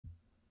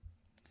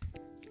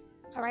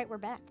All right, we're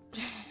back.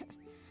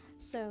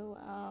 So,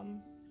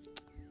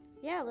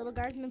 yeah, Little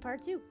Guardsman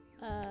Part 2.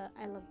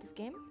 I love this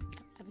game.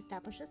 I've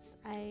established this.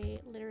 I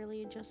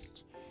literally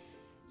just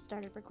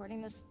started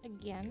recording this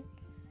again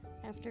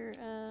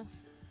after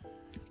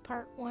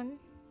Part 1.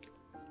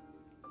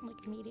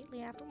 Like,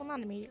 immediately after. Well,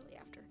 not immediately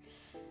after.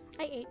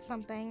 I ate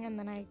something, and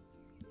then I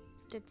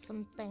did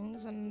some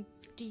things, and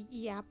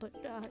yeah.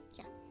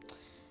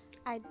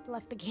 I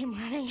left the game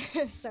running,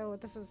 so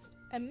this is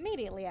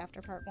immediately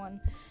after Part 1.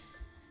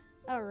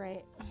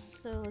 Alright,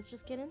 so let's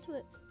just get into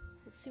it.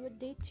 Let's see what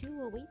day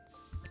 2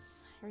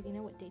 awaits. I already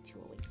know what day 2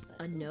 awaits,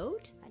 but... A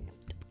note? A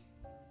note.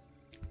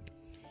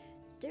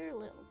 Dear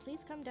Lil,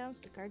 please come down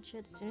to the guard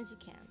shed as soon as you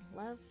can.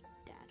 Love,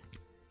 Dad.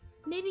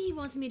 Maybe he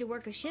wants me to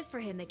work a shift for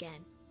him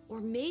again.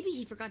 Or maybe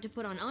he forgot to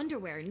put on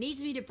underwear and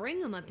needs me to bring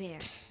him a pair.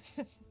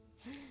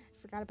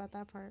 Forgot about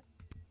that part.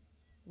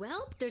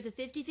 Well, there's a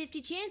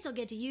 50-50 chance I'll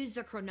get to use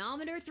the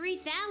chronometer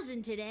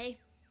 3000 today.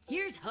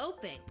 Here's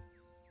hoping.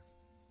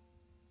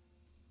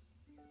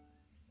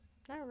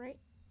 Alright,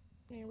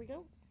 here we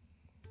go.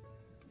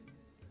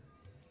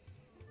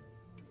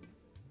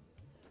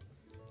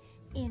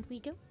 And we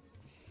go.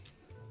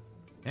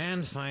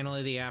 And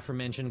finally, the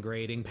aforementioned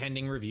grading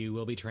pending review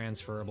will be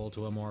transferable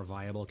to a more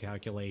viable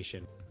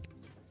calculation,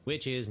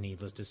 which is,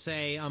 needless to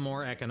say, a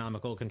more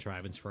economical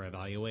contrivance for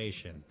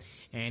evaluation.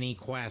 Any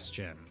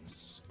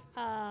questions?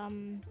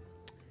 Who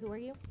are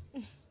you?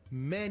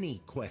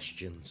 Many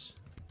questions.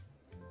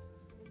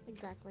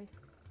 Exactly.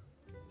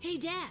 Hey,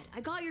 Dad,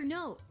 I got your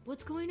note.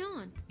 What's going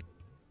on?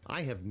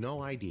 I have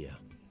no idea.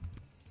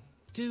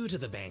 Due to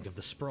the Bank of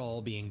the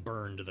Sprawl being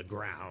burned to the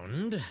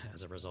ground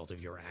as a result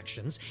of your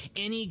actions,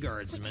 any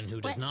guardsman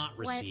who does not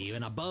receive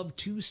an above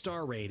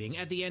 2-star rating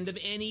at the end of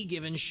any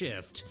given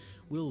shift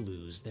will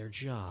lose their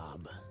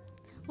job.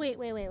 Wait.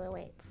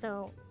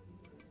 So,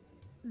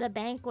 the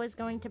bank was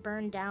going to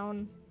burn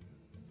down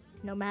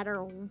no matter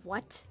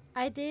what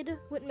I did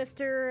with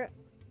Mr.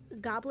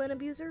 Goblin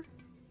Abuser?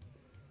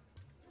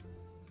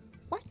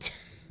 What?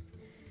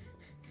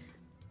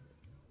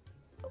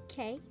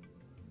 Okay,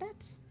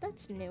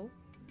 that's new.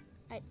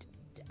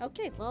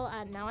 Okay, well,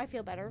 now I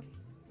feel better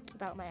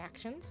about my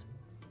actions.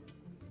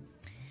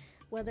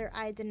 Whether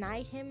I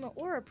deny him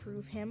or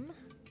approve him,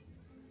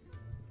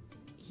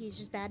 he's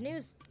just bad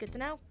news. Good to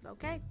know.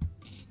 Okay.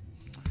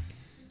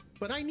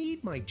 But I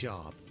need my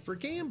job for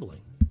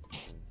gambling.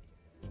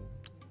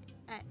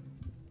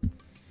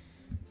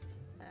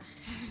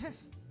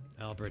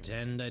 I'll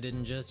pretend I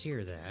didn't just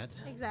hear that.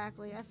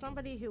 Exactly. As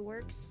somebody who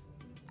works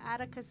at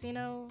a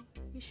casino,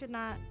 you should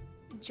not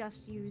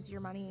just use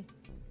your money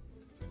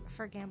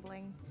for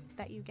gambling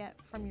that you get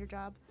from your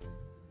job.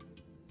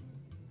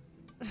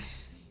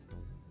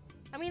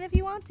 I mean, if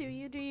you want to,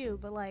 you do you,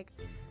 but like,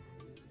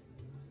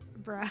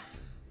 bruh.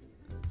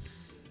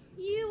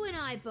 You and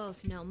I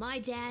both know my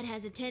dad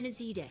has a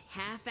tendency to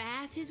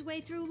half-ass his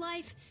way through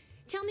life.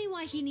 Tell me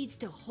why he needs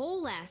to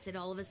whole-ass it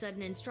all of a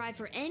sudden and strive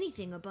for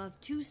anything above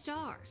 2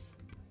 stars.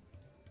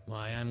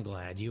 Why, I'm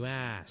glad you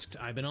asked.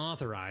 I've been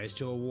authorized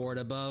to award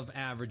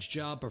above-average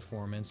job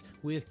performance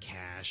with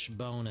cash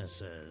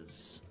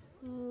bonuses.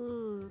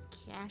 Ooh,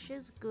 cash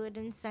is good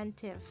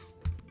incentive.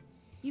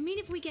 You mean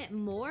if we get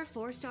more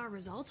 4-star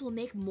results, we'll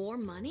make more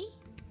money?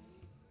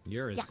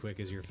 You're as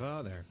quick as your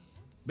father.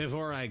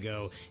 Before I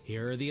go,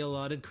 here are the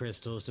allotted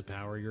crystals to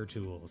power your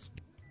tools.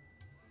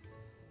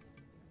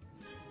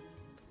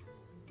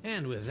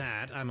 And with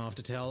that, I'm off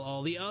to tell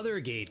all the other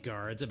gate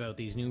guards about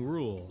these new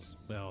rules.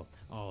 Well,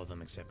 all of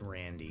them except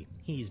Randy.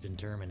 He's been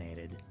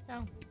terminated.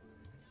 Oh.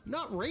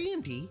 Not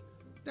Randy.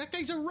 That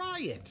guy's a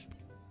riot.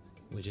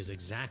 Which is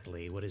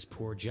exactly what his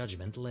poor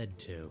judgment led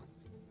to.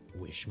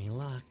 Wish me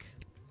luck.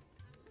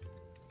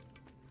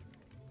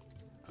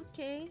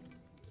 Okay.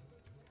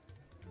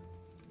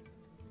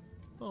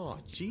 Oh,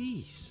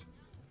 jeez.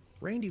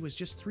 Randy was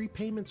just 3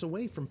 payments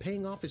away from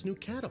paying off his new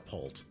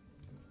catapult.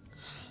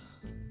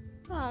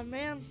 Oh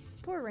man,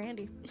 poor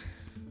Randy.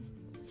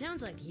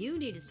 Sounds like you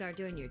need to start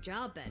doing your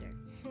job better.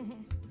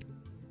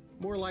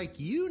 More like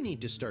you need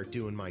to start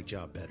doing my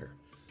job better.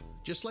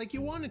 Just like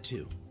you wanted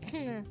to.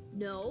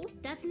 No,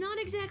 that's not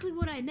exactly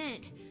what I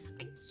meant.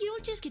 You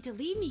don't just get to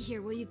leave me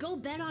here. Will you go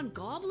bet on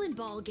Goblin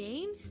Ball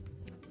games?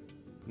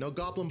 No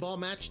Goblin Ball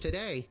match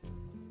today.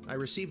 I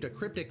received a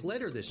cryptic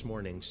letter this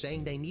morning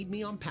saying they need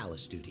me on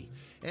palace duty,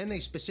 and they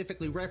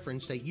specifically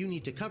referenced that you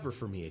need to cover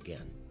for me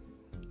again.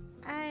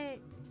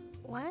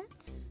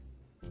 What?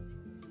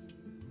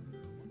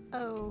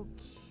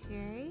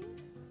 Okay.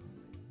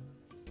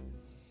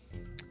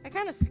 I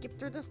kind of skipped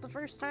through this the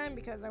first time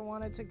because I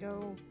wanted to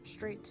go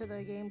straight to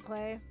the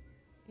gameplay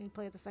and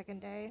play it the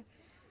second day.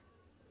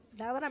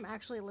 Now that I'm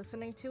actually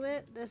listening to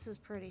it, this is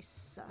pretty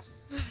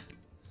sus.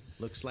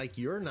 Looks like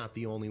you're not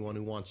the only one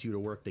who wants you to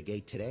work the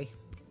gate today.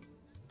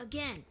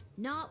 Again,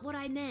 not what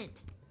I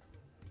meant.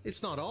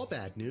 It's not all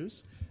bad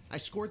news. I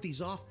scored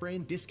these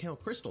off-brand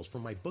discount crystals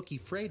from my bookie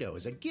Fredo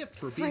as a gift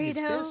for being his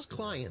best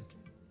client.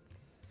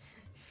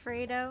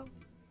 Fredo?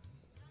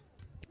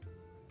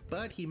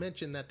 But he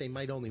mentioned that they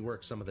might only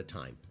work some of the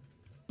time.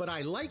 But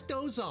I like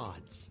those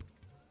odds.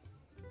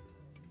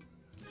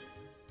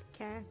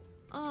 Okay.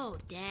 Oh,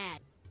 Dad.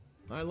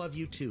 I love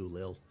you too,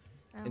 Lil.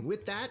 Oh. And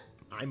with that,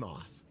 I'm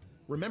off.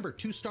 Remember,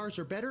 2 stars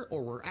or better,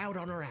 or we're out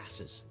on our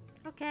asses.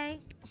 Okay.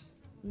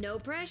 No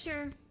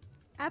pressure.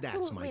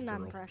 Absolutely my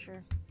none girl.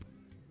 pressure.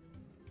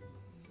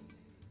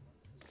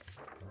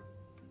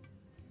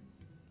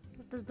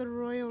 What does the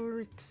royal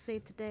writ say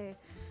today?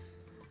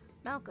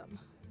 Malcolm,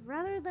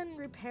 rather than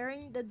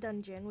repairing the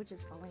dungeon, which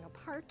is falling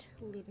apart,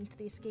 leading to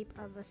the escape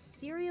of a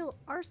serial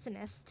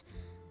arsonist,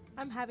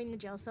 I'm having the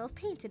jail cells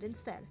painted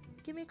instead.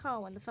 Give me a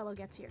call when the fellow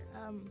gets here.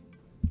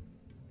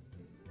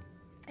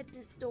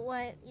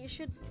 What? You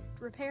should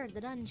repair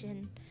the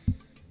dungeon.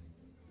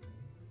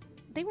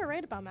 They were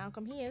right about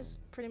Malcolm. He is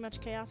pretty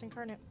much chaos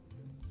incarnate.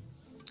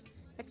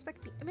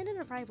 Expect the imminent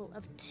arrival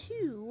of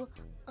 2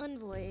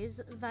 envoys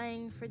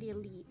vying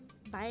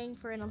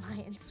for an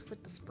alliance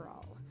with the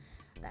Sprawl.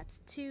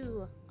 That's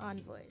 2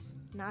 envoys.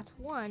 Not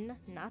 1,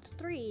 not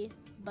 3,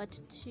 but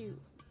 2.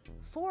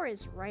 4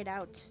 is right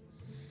out.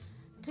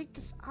 Take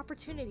this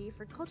opportunity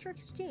for culture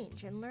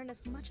exchange and learn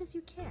as much as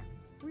you can.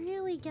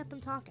 Really get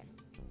them talking.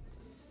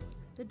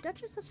 The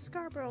Duchess of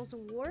Scarborough's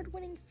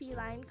award-winning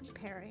feline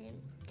companion,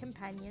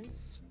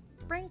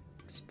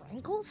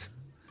 Sprankles?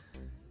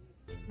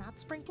 Not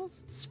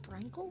Sprinkles,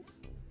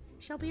 Sprankles?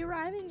 Shall be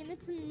arriving in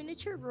its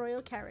miniature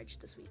royal carriage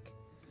this week.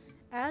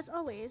 As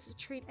always,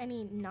 treat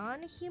any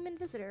non-human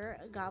visitor,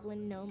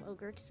 goblin, gnome,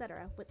 ogre,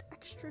 etc. with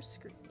extra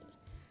scrutiny.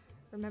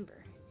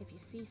 Remember, if you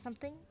see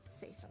something,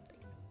 say something.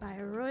 By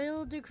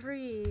royal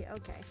decree.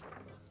 Okay.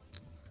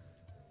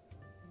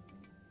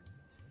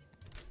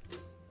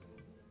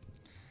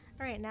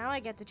 Alright, now I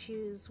get to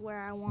choose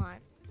where I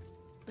want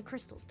the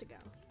crystals to go.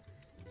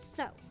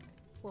 So,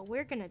 what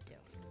we're gonna do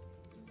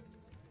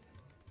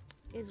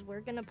is we're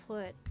gonna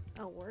put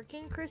a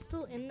working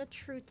crystal in the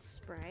truth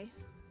spray.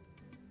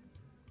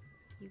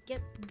 You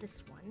get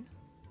this one.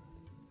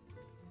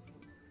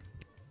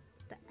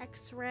 The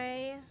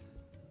X-ray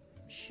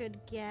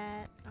should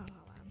get... Oh, hold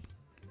on.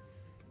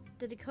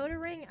 The decoder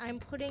ring, I'm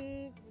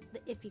putting the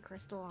iffy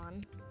crystal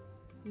on.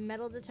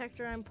 Metal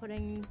detector, I'm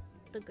putting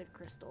the good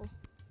crystal.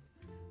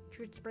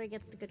 Truth spray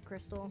gets the good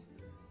crystal.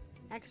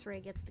 X-ray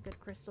gets the good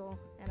crystal.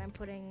 And I'm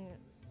putting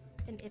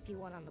an iffy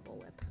one on the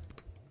bullwhip.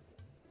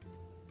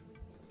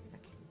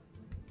 Okay.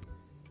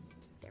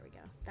 There we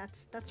go.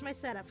 That's my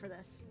setup for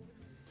this.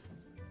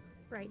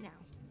 Right now.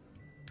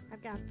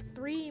 I've got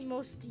 3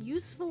 most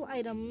useful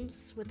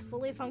items with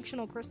fully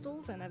functional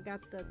crystals, and I've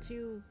got the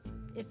 2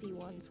 iffy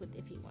ones with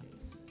iffy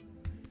ones.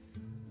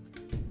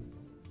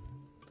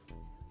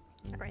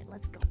 Alright,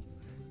 let's go.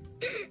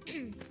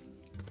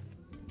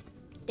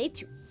 Day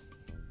 2.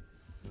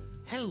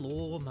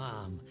 Hello,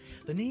 ma'am.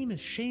 The name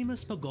is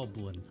Seamus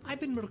McGoblin. I've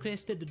been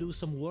requested to do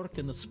some work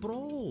in the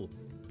sprawl.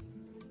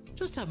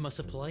 Just have my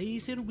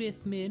supplies here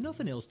with me,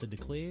 nothing else to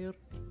declare.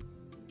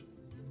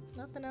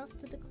 Nothing else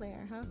to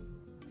declare, huh?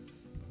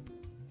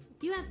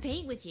 You have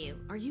paint with you.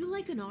 Are you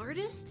like an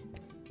artist?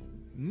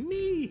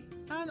 Me?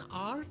 An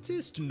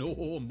artist?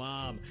 No,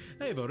 ma'am.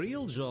 I have a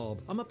real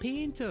job. I'm a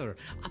painter.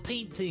 I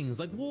paint things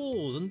like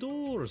walls and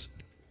doors.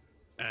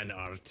 An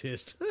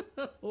artist?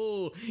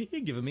 Oh,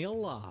 you're giving me a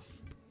laugh.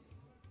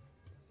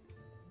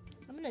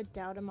 I'm gonna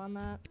doubt him on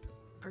that.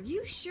 Are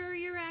you sure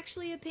you're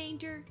actually a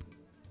painter?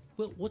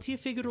 Well, what do you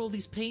figure all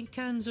these paint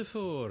cans are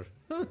for?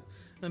 Huh?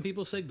 And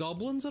people say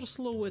goblins are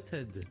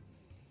slow-witted.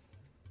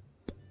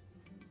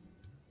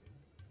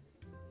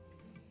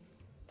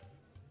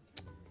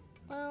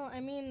 Well, I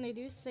mean, they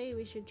do say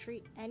we should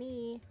treat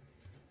any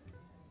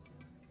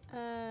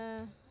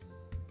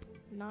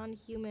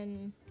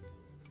non-human...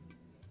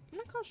 I'm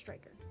gonna call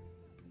Striker.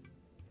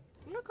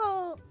 I'm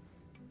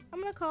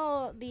gonna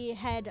call the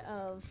head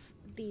of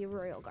the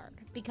Royal Guard,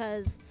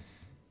 because,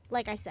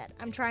 like I said,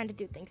 I'm trying to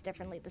do things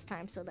differently this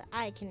time so that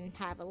I can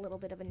have a little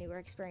bit of a newer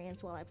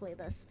experience while I play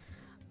this,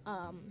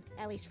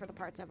 at least for the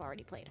parts I've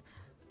already played,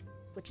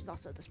 which is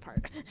also this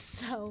part.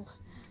 So,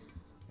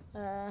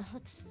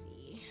 let's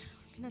see.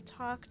 I'm gonna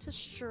talk to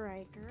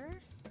Striker.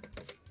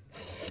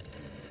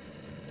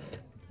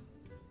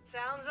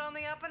 Sounds on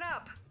the up and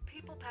up.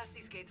 People pass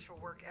these gates for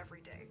work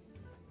every day.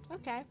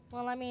 Okay,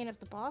 well, I mean, if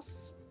the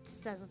boss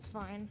says it's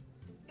fine.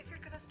 If you're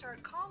gonna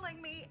start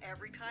calling me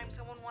every time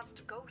someone wants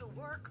to go to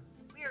work,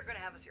 we are gonna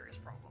have a serious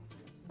problem.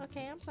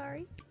 Okay, I'm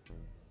sorry.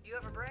 You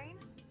have a brain?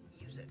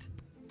 Use it.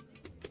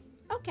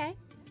 Okay.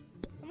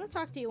 I'm gonna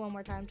talk to you one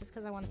more time just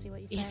because I want to see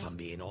what you say. If I'm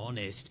being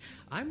honest,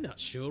 I'm not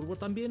sure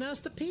what I'm being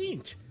asked to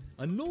paint.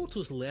 A note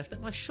was left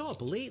at my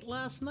shop late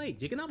last night.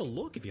 You can have a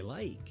look if you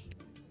like.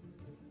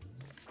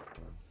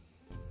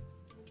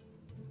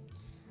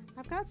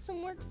 I've got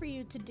some work for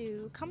you to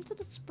do. Come to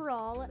the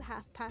Sprawl at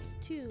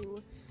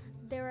 2:30.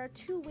 There are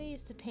 2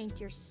 ways to paint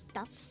your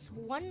stuffs.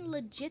 One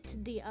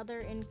legit, the other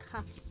in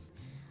cuffs.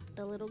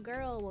 The little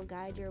girl will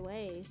guide your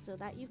way so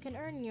that you can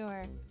earn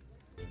your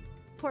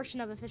portion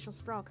of official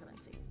Sprawl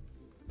currency.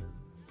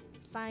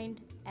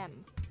 Signed,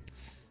 M.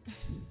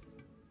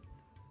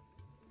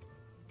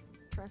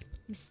 Trust.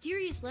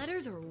 Mysterious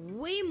letters are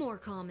way more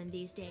common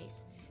these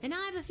days, and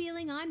I have a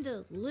feeling I'm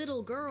the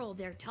little girl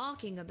they're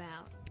talking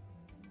about.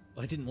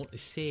 I didn't want to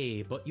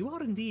say, but you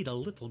are indeed a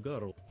little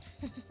girl.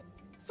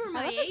 For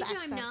my love his age, I'm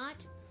accent. not.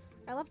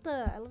 I love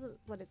the,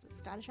 what is it,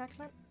 Scottish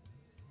accent?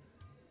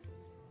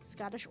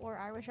 Scottish or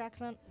Irish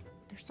accent?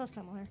 They're so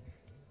similar.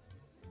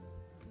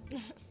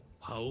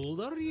 How old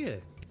are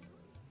you?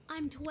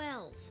 I'm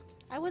 12.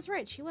 I was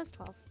right, she was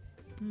 12.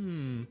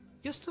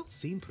 You still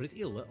seem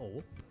pretty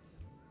little.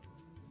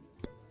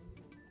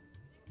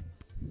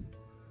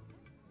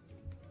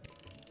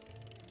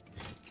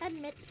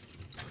 Admit.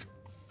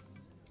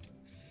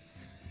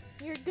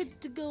 You're good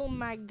to go,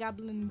 my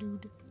goblin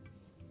dude.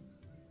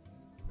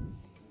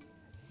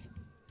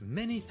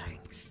 Many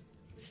thanks.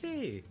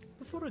 Say,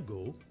 before I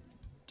go,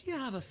 do you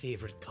have a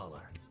favorite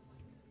color?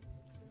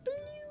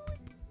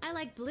 I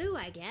like blue,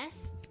 I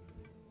guess.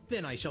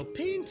 Then I shall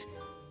paint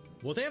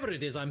whatever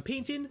it is I'm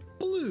painting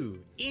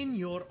blue in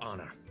your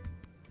honor.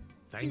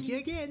 Thank you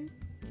again.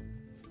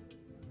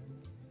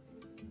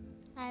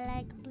 I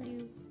like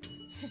blue.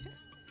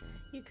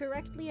 You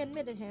correctly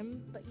admitted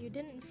him, but you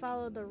didn't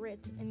follow the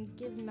writ and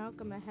give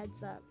Malcolm a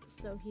heads up,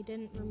 so he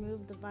didn't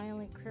remove the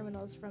violent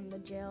criminals from the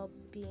jail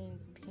being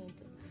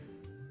painted.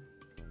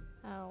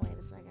 Oh, wait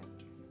a second.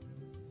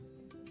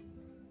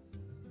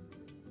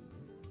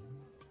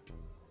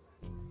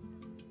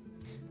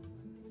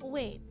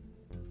 Wait.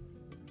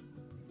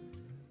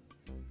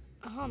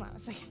 Hold on a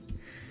second.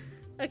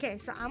 Okay,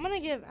 so I'm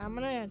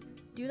gonna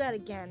do that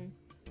again.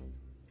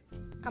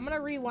 I'm gonna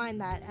rewind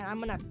that and I'm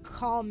gonna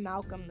call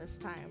Malcolm this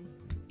time.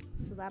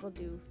 So that'll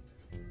do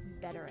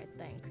better, I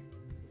think.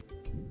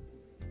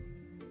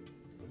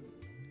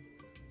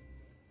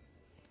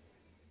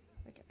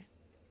 Okay.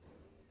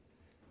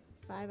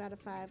 5 out of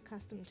 5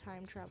 custom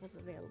time travels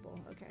available.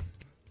 Okay.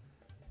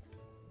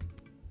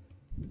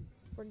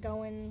 We're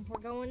going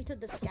to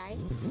this guy.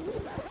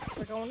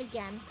 We're going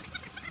again.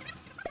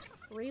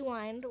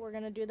 Rewind, we're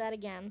gonna do that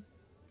again.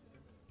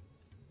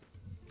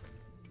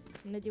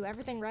 I'm gonna do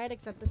everything right,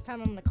 except this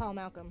time I'm gonna call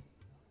Malcolm.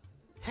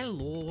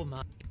 Hello,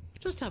 ma.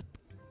 Just have.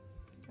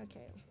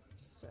 Okay,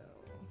 so...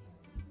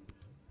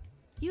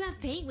 You have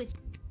paint with...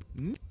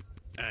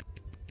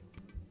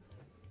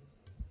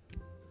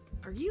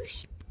 Are you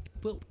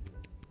Well,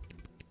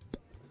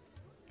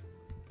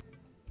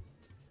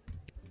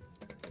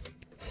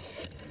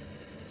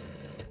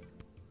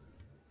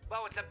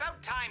 Well, it's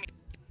about time.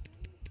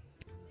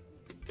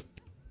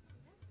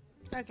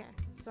 Okay,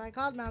 so I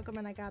called Malcolm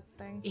and I got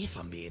the thing. if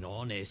I'm being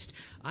honest,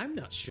 I'm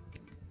not sure.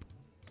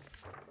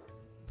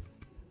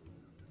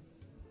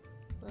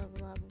 Blah,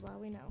 blah, blah, blah,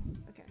 we know.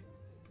 Okay.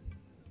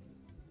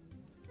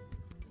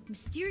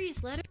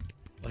 mysterious letter?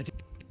 I did.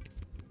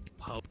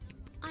 How?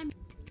 I'm...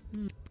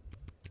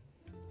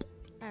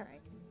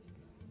 Alright.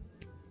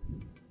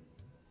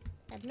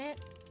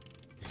 Admit.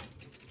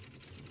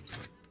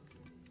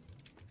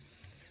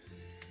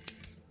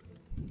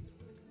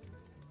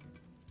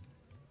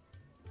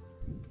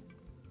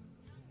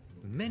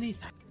 Many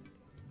thanks.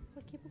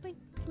 Okay, bye,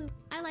 blue.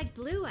 I like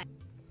blue.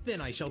 Then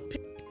I shall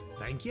pick.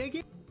 Thank you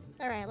again.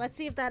 Alright, let's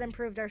see if that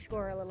improved our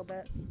score a little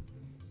bit.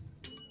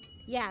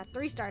 Yeah,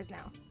 3 stars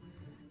now.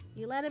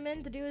 You let him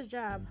in to do his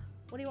job.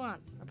 What do you want?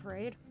 A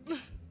parade?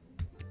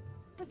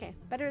 Okay,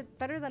 better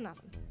than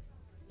nothing.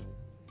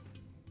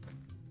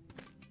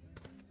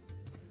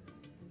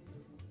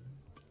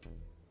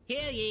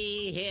 Hear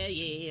ye, hear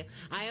ye.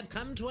 I have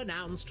come to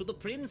announce to the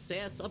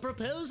princess a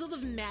proposal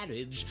of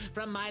marriage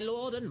from my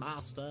lord and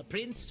master,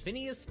 Prince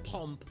Phineas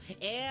Pomp,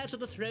 heir to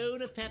the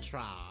throne of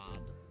Petrarch.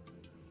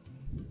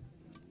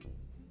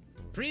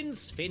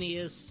 Prince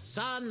Phineas,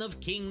 son of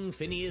King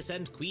Phineas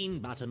and Queen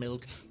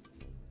Buttermilk,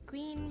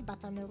 Queen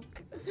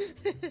Buttermilk.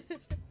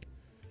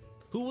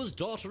 who was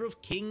daughter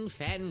of King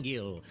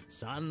Fangil,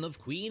 son of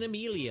Queen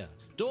Amelia,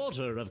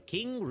 daughter of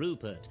King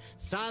Rupert,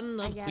 son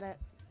I of get it.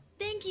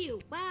 Thank you.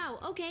 Wow,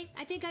 okay,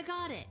 I think I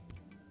got it.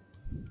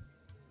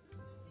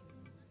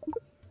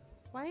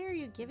 Why are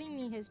you giving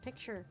me his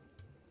picture?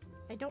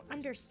 I don't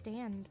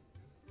understand.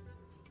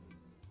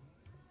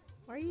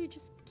 Why are you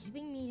just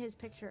giving me his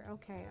picture?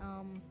 Okay,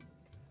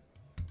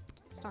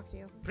 let's talk to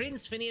you.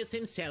 Prince Phineas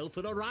himself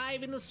will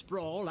arrive in the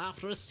sprawl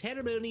after a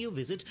ceremonial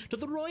visit to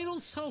the royal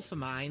sulphur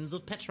mines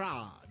of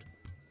Petrard.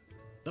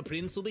 The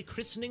prince will be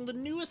christening the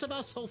newest of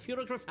our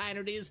sulphuric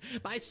refineries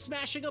by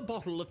smashing a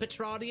bottle of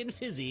Petrardian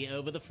fizzy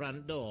over the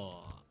front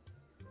door.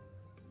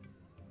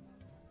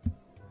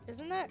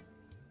 Isn't that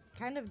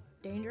kind of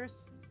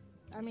dangerous?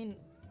 I mean,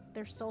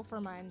 they're sulfur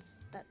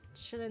mines. That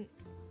shouldn't...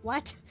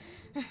 What?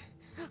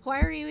 Why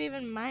are you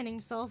even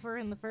mining sulfur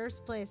in the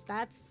first place?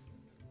 That's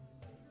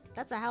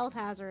a health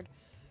hazard.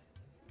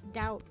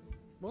 Doubt.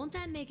 Won't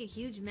that make a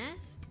huge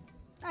mess?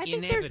 I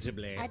think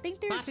Inevitably. I think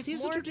there's But it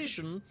is a more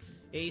tradition,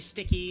 a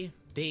sticky,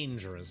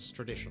 dangerous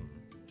tradition.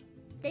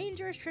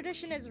 Dangerous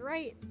tradition is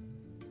right.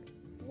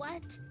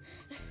 What?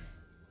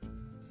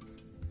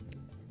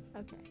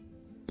 Okay.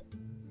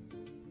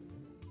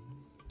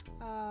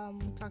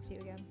 Talk to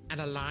you again. An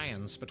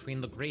alliance between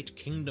the great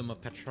kingdom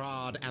of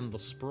Petrard and the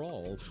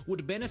Sprawl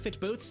would benefit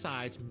both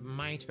sides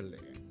mightily.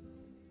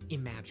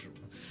 Imagine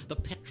the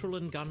petrol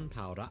and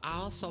gunpowder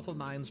our sulfur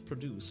mines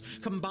produce,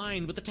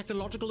 combined with the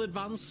technological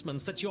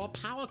advancements that your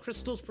power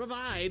crystals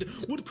provide,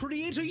 would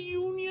create a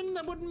union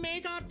that would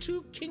make our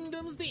two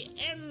kingdoms the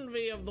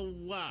envy of the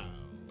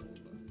world.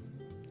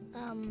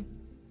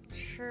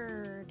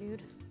 Sure,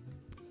 dude.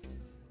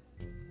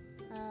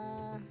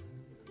 I'm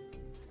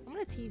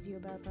gonna tease you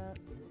about that.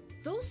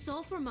 Those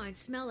sulfur mines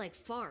smell like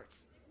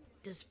farts.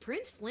 Does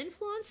Prince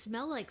Flinflon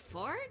smell like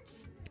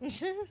farts?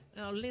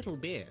 A little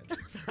bit.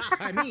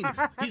 I mean,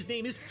 his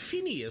name is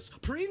Phineas,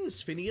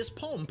 Prince Phineas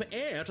Pomp,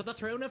 heir to the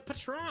throne of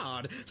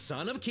Petrard,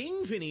 son of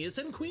King Phineas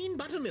and Queen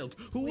Buttermilk,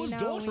 who was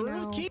daughter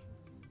of King...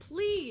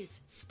 Please,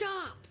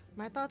 stop!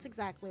 My thoughts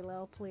exactly,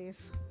 Lil,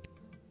 please.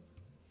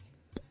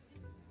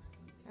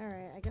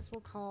 Alright, I guess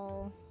we'll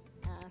call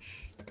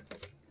Ash.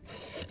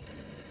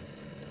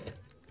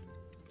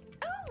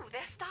 Oh,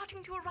 they're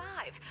starting to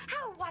arrive.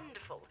 How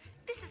wonderful.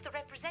 This is the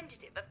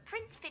representative of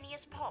Prince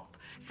Phineas Pomp,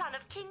 son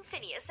of King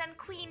Phineas and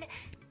Queen...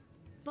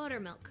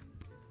 Buttermilk.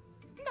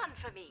 None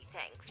for me,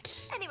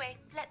 thanks. Anyway,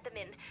 let them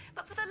in.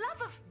 But for the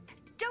love of...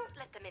 Don't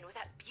let them in with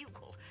that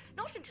bugle.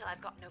 Not until I've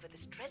gotten over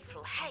this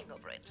dreadful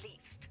hangover, at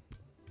least.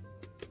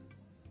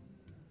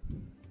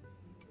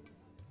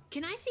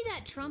 Can I see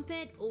that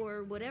trumpet,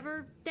 or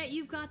whatever, that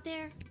you've got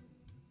there?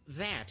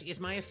 That is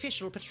my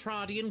official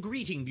Petrardian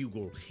greeting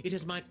bugle. It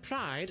is my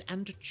pride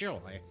and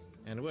joy,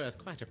 and worth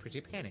quite a pretty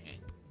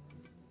penny.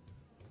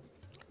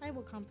 I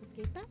will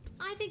confiscate that.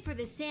 I think for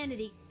the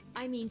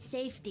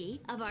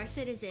safety of our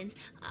citizens,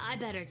 I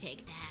better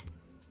take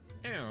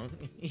that. Oh,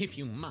 if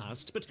you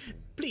must, but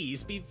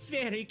please be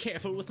very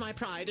careful with my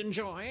pride and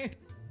joy.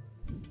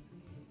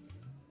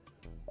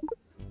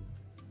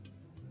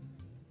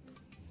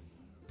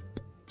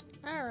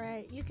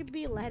 Alright, you could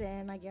be let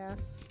in, I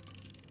guess.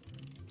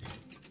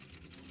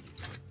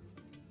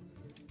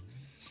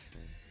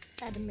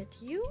 Admit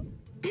you.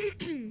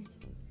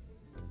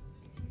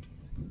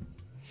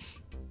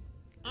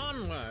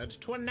 Onward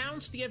to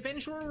announce the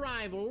eventual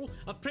arrival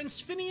of Prince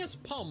Phineas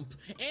Pomp,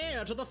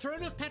 heir to the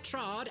throne of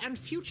Petrard and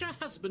future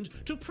husband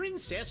to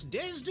Princess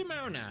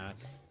Desdemona.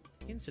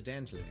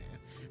 Incidentally,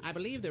 I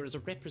believe there is a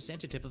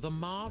representative of the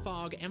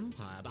Marvarg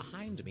Empire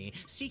behind me,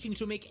 seeking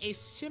to make a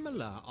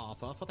similar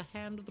offer for the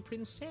hand of the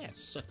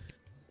princess.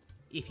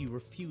 If you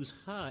refuse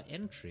her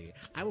entry,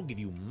 I will give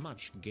you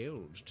much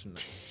gold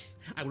tonight.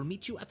 I will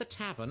meet you at the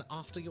tavern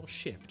after your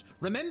shift.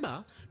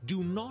 Remember,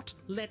 do not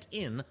let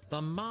in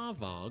the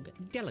Marvarg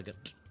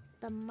delegate.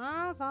 The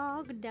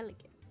Marvarg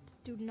delegate.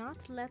 Do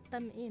not let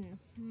them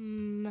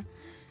in.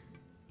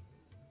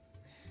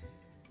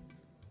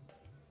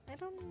 I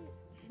don't...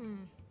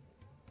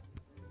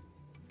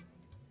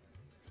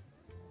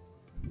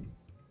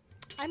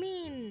 I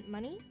mean,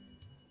 money?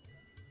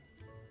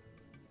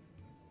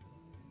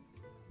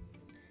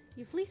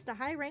 You fleeced a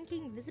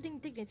high-ranking visiting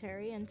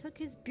dignitary and took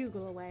his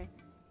bugle away.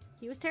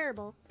 He was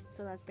terrible,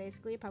 so that's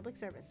basically a public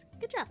service.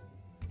 Good job.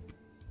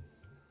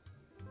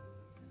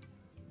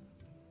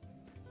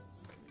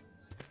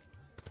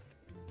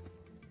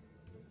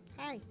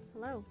 Hi,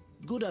 hello.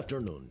 Good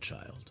afternoon,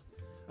 child.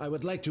 I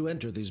would like to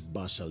enter this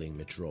bustling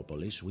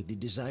metropolis with the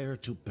desire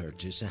to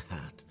purchase a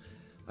hat.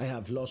 I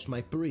have lost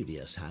my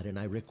previous hat and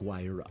I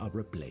require a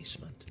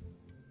replacement.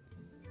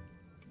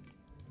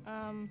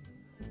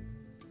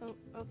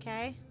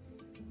 Okay.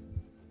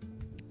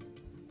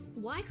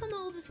 Why come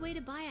all this way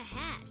to buy a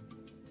hat?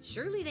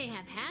 Surely they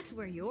have hats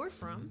where you're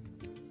from.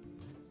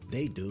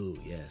 They do,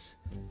 yes.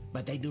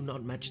 But they do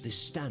not match the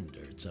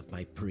standards of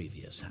my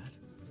previous hat.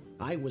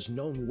 I was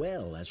known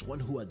well as one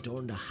who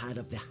adorned a hat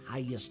of the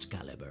highest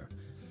caliber.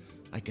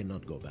 I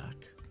cannot go back.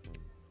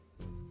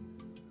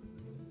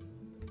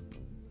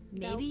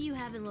 Maybe you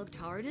haven't looked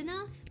hard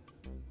enough?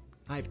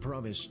 I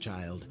promise,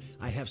 child,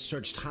 I have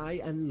searched high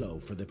and low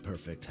for the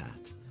perfect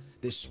hat.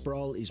 This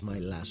sprawl is my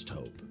last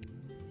hope.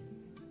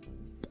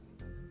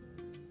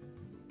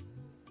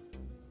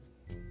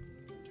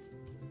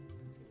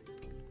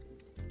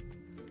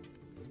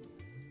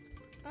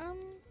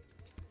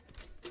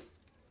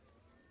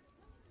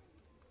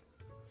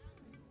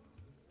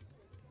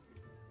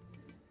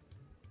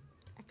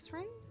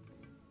 X-ray?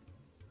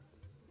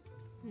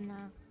 Nah.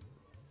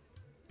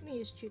 Let me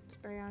use shoot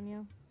spray on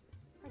you.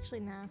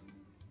 Actually, nah.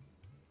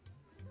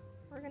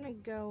 We're gonna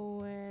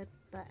go with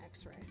the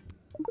X-ray.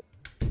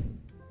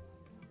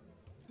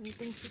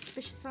 Anything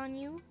suspicious on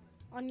you?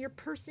 On your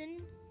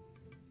person?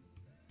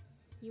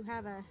 You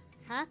have a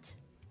hat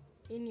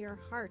in your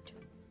heart.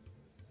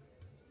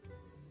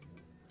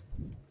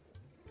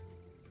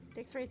 The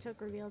X-ray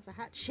took reveals a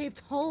hat-shaped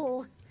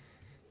hole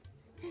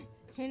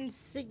in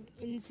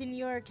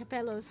Signor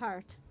Capello's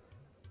heart.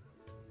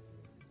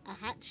 A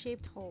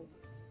hat-shaped hole.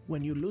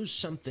 When you lose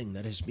something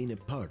that has been a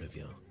part of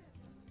you,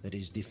 that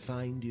has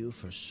defined you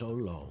for so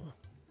long,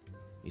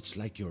 it's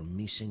like you're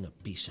missing a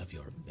piece of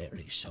your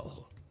very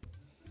soul.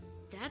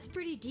 That's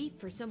pretty deep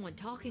for someone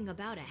talking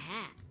about a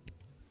hat.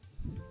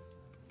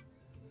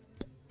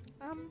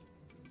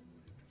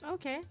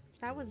 Okay,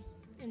 that was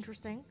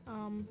interesting.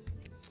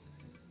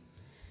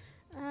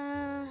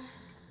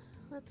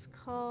 Let's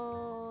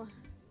call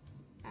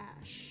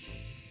Ash.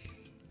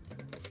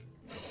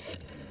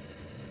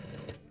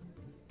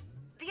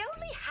 The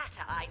only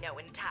hatter I know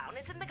in town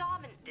is in the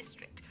garment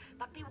district,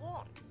 but be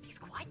warned, he's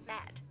quite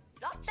mad.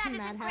 Not that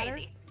Mad isn't Hatter?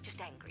 crazy,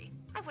 just angry.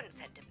 I wouldn't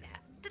send him there.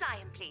 Deny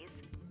him, please.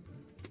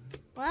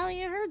 Well,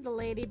 you heard the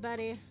lady,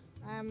 buddy.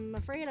 I'm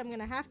afraid I'm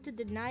gonna have to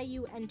deny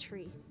you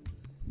entry.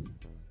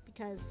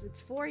 Because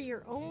it's for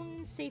your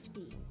own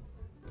safety.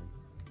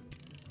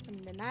 I'm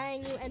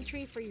denying you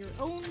entry for your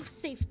own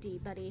safety,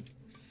 buddy.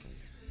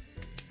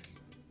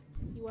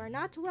 You are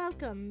not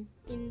welcome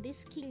in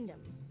this kingdom.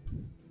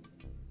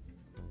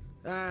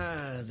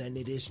 Ah, then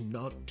it is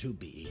not to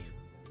be.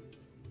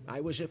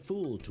 I was a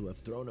fool to have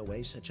thrown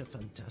away such a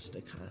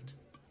fantastic hat.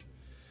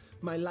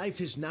 My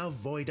life is now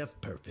void of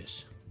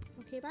purpose.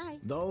 Okay, bye.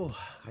 Though,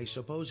 I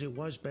suppose it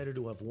was better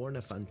to have worn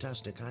a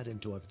fantastic hat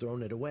and to have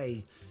thrown it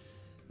away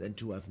than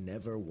to have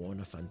never worn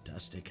a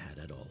fantastic hat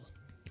at all.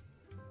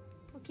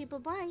 Okay,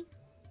 bye-bye.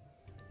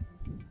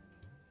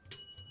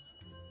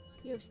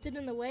 You have stood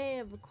in the way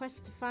of a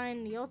quest to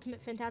find the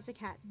ultimate fantastic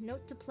hat.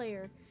 Note to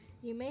player,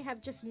 you may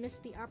have just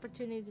missed the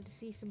opportunity to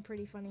see some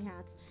pretty funny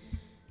hats.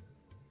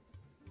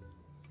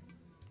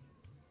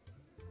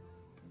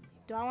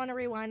 Do I want to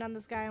rewind on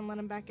this guy and let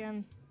him back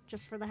in?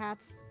 Just for the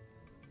hats?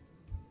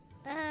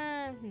 Nah,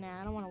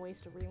 I don't want to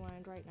waste a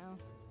rewind right now.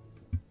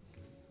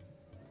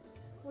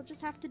 We'll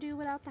just have to do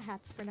without the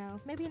hats for now.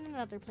 Maybe in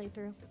another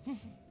playthrough.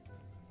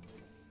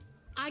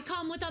 I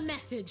come with a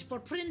message for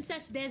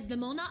Princess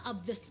Desdemona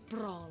of the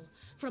Sprawl,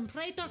 from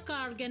Praetor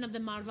Kargan of the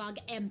Marvog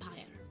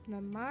Empire. The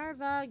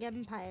Marvog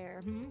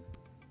Empire,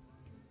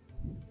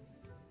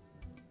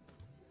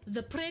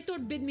 The Praetor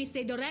bid me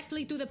say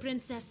directly to the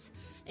princess,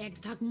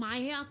 Egtag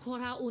Maya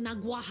Kora una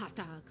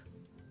Guahatag.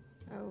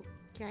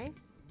 Okay.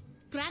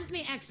 Grant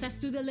me access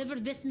to deliver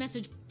this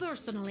message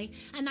personally,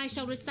 and I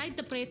shall recite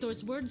the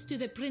Praetor's words to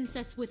the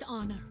princess with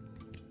honor.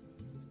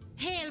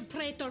 Hail,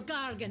 Praetor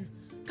Gargan!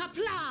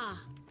 Kapla!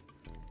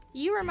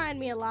 You remind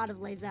me a lot of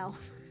Lae'zel.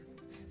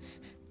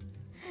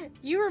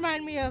 You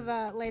remind me of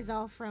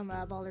Lae'zel from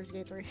Baldur's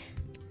Gate 3.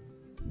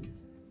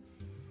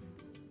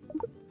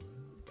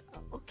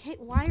 Okay,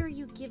 why are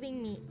you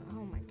giving me...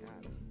 Oh my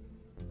god.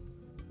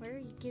 Why are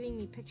you giving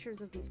me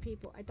pictures of these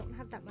people? I don't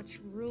have that much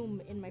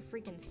room in my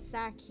freaking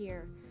sack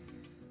here.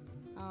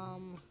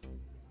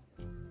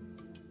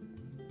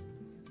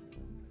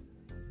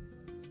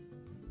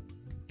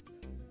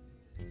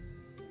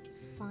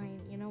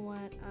 Fine, you know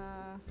what?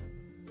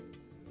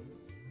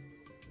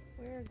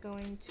 We're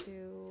going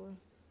to...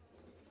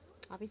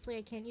 Obviously,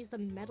 I can't use the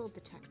metal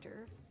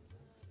detector.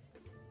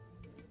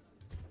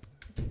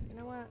 You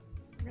know what?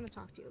 We're gonna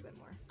talk to you a bit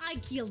more. I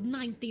killed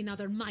 19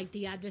 other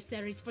mighty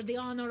adversaries for the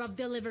honor of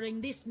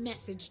delivering this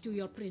message to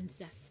your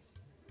princess.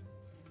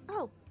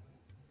 Oh.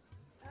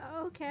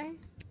 Okay.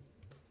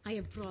 I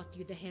have brought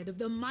you the head of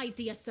the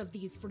mightiest of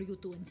these for you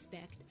to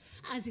inspect,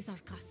 as is our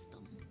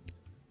custom.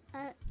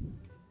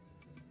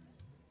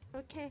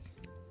 Okay.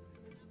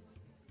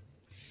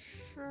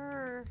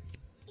 Sure.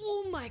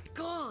 Oh my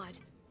god!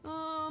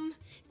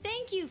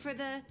 Thank you for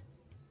the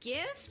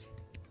gift?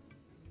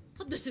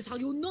 This is how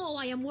you know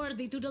I am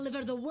worthy to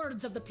deliver the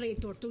words of the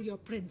Praetor to your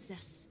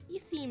princess. You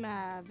seem,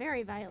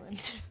 very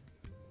violent.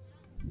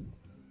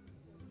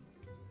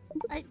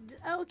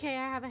 Okay,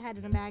 I have a head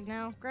in a bag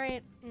now.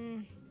 Great.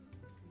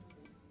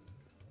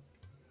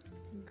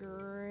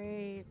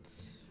 Great.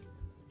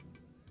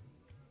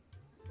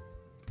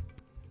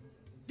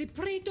 The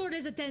Praetor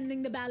is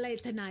attending the ballet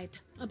tonight.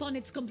 Upon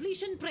its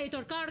completion,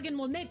 Praetor Kargan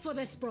will make for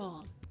the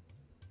sprawl.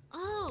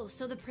 Oh,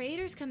 so the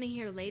Praetor's coming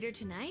here later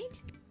tonight?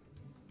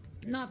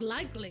 Not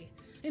likely.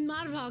 In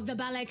Marvog, the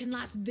ballet can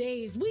last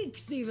days,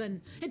 weeks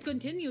even. It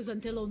continues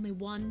until only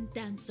one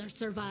dancer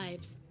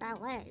survives.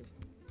 Ballet.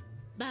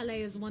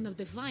 Ballet is one of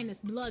the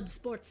finest blood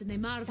sports in the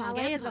Marvog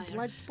Ballet Empire. is a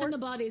blood sport? And the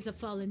bodies of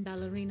fallen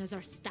ballerinas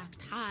are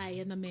stacked high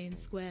in the main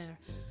square,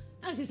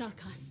 as is our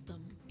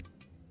custom.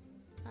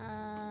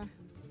 I'm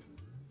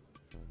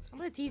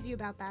gonna tease you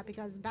about that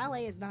because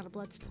ballet is not a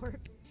blood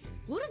sport.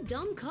 What a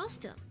dumb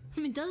custom. I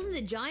mean, doesn't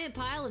the giant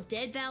pile of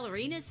dead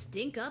ballerinas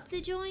stink up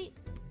the joint?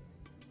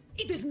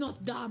 It is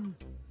not dumb.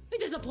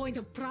 It is a point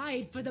of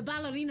pride for the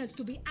ballerinas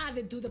to be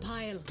added to the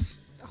pile.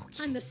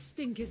 Okay. And the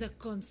stink is a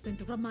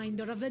constant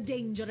reminder of the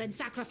danger and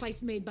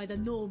sacrifice made by the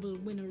noble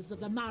winners of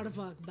the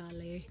Marvog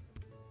Ballet.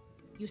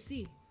 You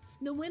see,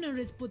 the winner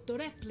is put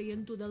directly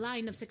into the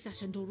line of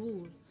succession to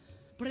rule.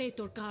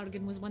 Praetor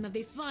Kargan was one of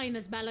the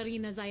finest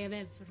ballerinas I have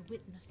ever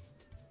witnessed.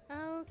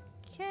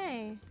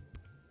 Okay.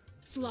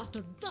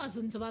 Slaughtered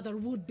dozens of other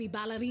would-be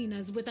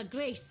ballerinas with a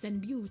grace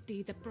and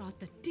beauty that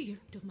brought a tear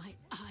to my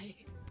eye.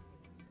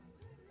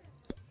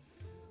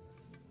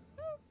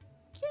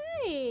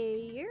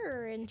 Okay,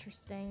 you're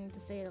interesting to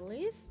say the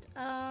least.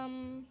 I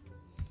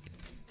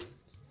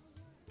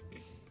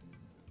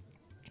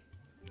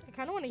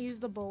kind of want to use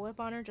the bullwhip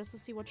on her just to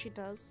see what she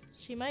does.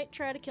 She might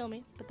try to kill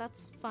me, but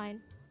that's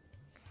fine.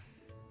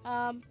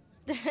 I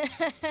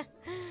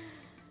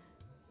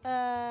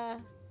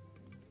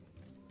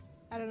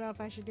don't know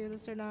if I should do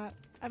this or not.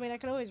 I mean, I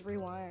could always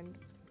rewind.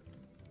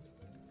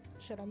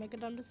 Should I make a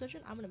dumb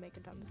decision? I'm gonna make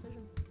a dumb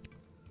decision.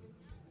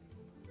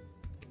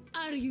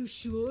 Are you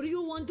sure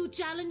you want to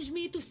challenge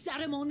me to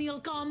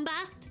ceremonial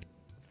combat?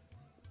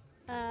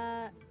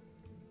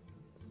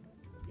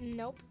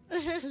 Nope.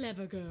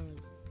 Clever girl.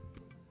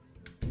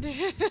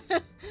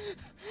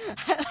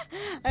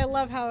 I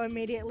love how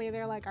immediately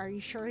they're like, are you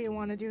sure you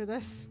want to do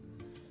this?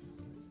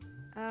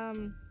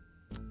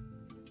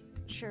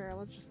 Sure,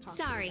 let's just talk.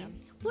 Sorry,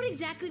 what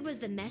exactly was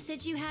the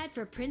message you had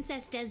for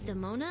Princess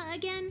Desdemona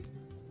again?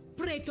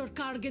 Praetor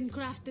Kargan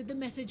crafted the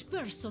message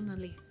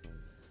personally.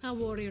 A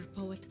warrior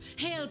poet.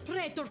 Hail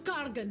Praetor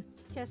Kargan!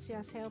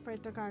 Yes, hail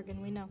Praetor Kargan,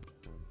 we know.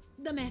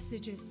 The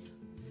message is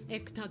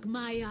Ektag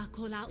Maya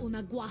Kola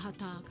Una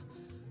Guahatag.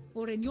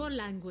 Or in your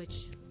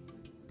language,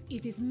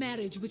 it is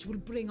marriage which will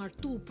bring our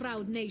two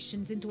proud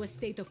nations into a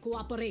state of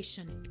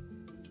cooperation.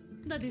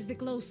 That is the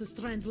closest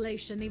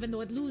translation, even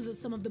though it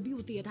loses some of the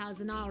beauty it has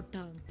in our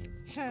tongue.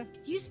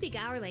 You speak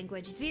our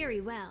language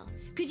very well.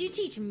 Could you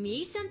teach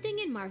me something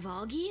in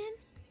Marvalgian?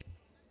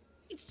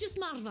 It's just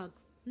Marvag.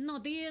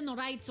 Not in or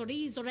rights or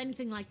ease or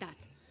anything like that.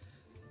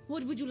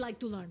 What would you like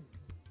to learn?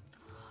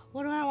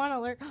 What do I want to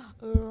learn?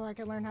 Ooh, I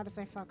can learn how to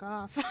say fuck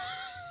off.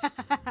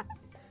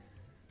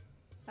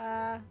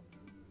 I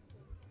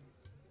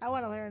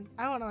want to learn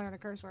a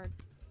curse word.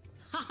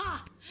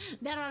 Haha!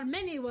 There are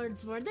many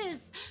words for this,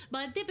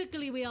 but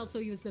typically we also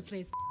use the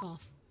phrase F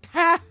off.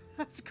 Ha!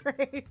 That's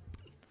great.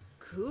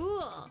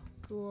 Cool.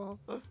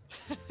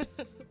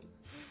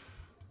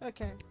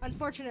 Okay.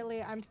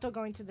 Unfortunately, I'm still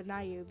going to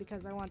deny you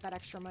because I want that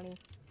extra money.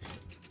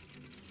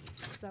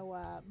 So,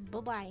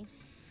 bye-bye.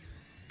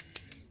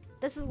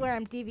 This is where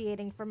I'm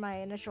deviating from my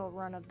initial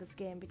run of this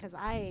game because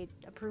I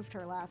approved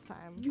her last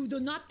time. You do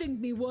not think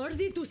me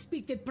worthy to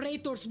speak the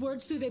praetor's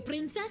words to the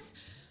princess?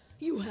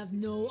 You have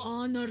no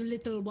honor,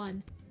 little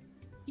one.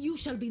 You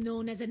shall be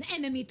known as an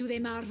enemy to the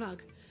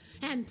Marvag,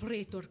 and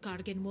Praetor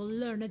Kargan will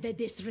learn the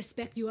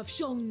disrespect you have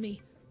shown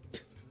me.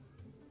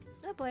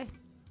 Oh boy.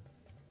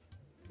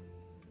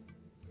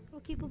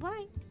 Okay,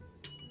 bye-bye.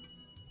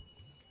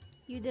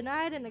 You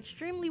denied an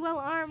extremely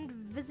well-armed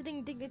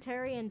visiting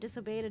dignitary and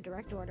disobeyed a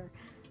direct order.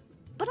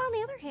 But on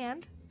the other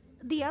hand,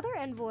 the other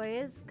envoy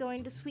is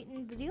going to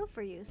sweeten the deal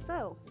for you,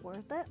 so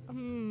worth it?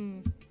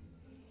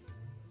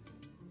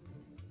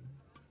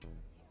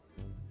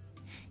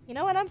 You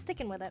know what? I'm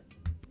sticking with it.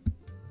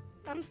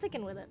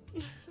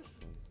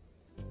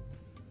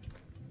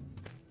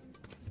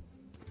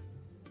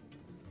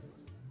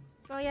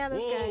 Oh yeah, this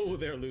guy. Whoa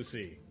there,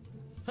 Lucy.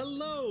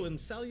 Hello and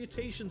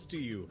salutations to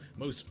you,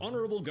 most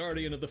honorable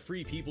guardian of the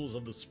free peoples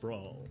of the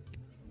Sprawl.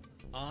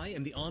 I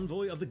am the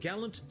envoy of the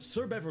gallant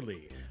Sir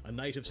Beverly, a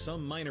knight of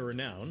some minor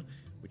renown,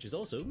 which is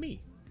also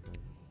me.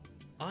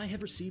 I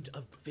have received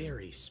a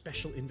very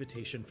special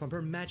invitation from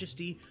Her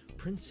Majesty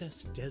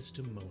Princess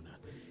Desdemona,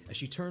 as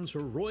she turns her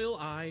royal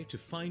eye to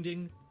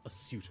finding a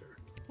suitor.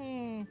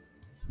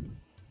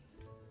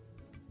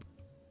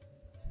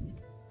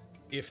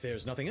 If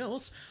there's nothing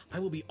else, I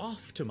will be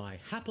off to my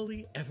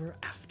happily ever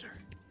after.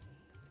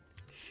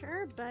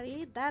 Sure,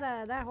 buddy.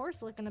 That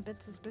horse looking a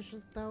bit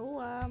suspicious,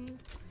 though.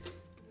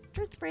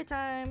 Dirt spray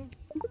time.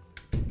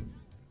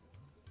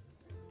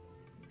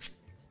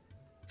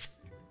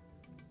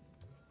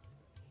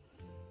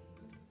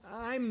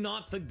 I'm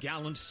not the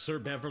gallant Sir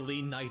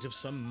Beverly, knight of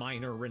some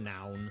minor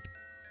renown.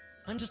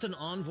 I'm just an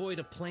envoy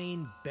to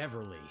plain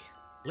Beverly,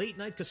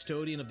 late-night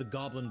custodian of the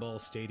Goblin Ball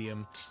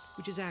Stadium,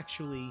 which is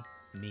actually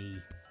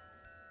me.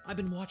 I've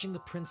been watching the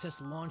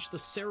princess launch the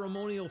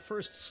ceremonial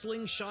first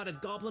slingshot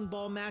at Goblin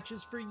Ball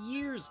matches for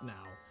years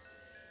now.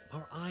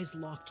 Our eyes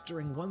locked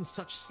during one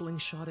such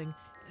slingshotting,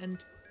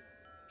 and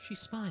she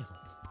smiled.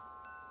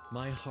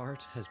 My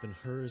heart has been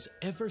hers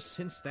ever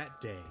since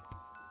that day.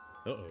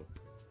 Uh-oh.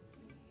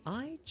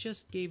 I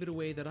just gave it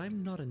away that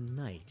I'm not a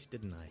knight,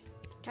 didn't I?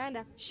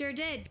 Kinda. Sure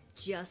did.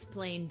 Just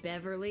plain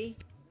Beverly.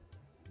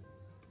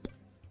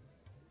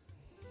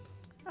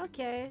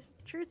 Okay,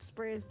 truth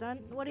spray is done.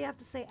 What do you have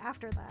to say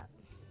after that?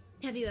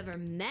 Have you ever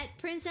met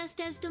Princess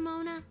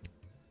Desdemona?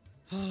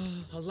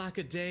 Alack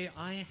a day,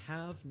 I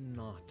have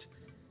not.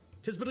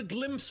 'Tis but a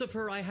glimpse of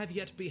her I have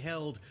yet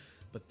beheld,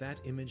 but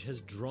that image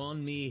has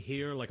drawn me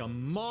here like a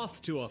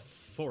moth to a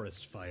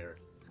forest fire.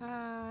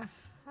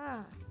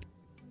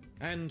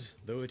 And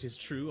though it is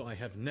true I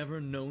have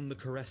never known the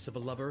caress of a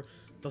lover,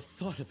 the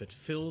thought of it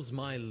fills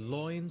my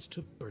loins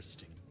to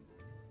bursting.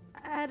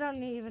 I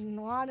don't even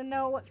want to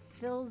know what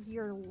fills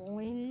your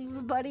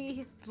loins,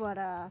 buddy,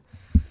 but,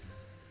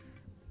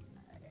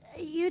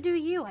 you do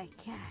you, I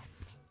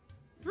guess.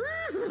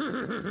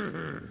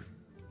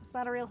 It's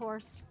not a real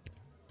horse.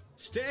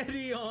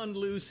 Steady on,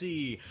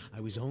 Lucy. I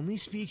was only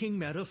speaking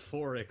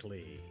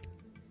metaphorically.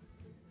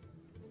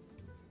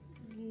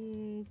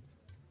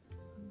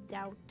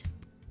 Doubt.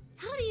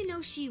 How do you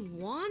know she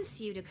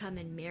wants you to come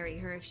and marry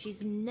her if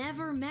she's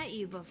never met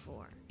you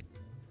before?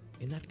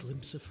 In that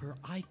glimpse of her,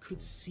 I could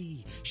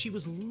see she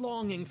was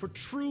longing for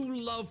true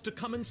love to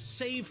come and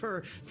save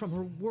her from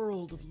her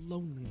world of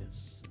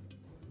loneliness.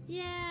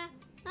 Yeah,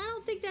 I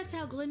don't think that's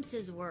how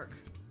glimpses work.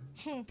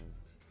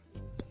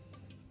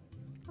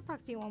 I'll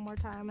talk to you one more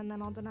time and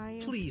then I'll deny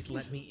you. Please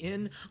let me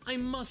in. I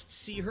must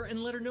see her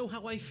and let her know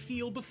how I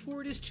feel before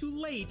it is too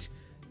late.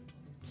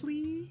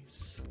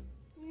 Please?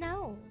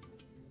 No.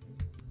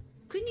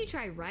 Couldn't you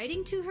try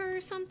writing to her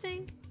or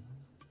something?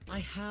 I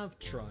have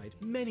tried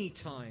many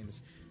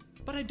times,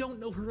 but I don't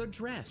know her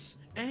address,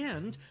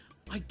 and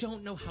I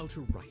don't know how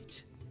to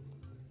write.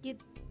 You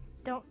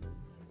don't...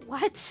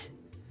 What?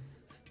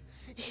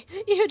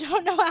 You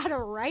don't know how to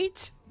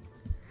write?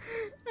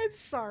 I'm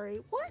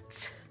sorry.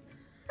 What?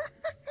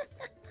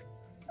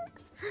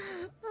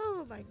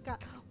 Oh my god.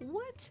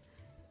 What?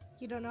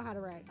 You don't know how to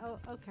write. Oh,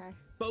 okay.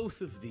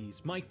 Both of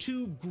these, my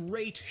two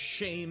great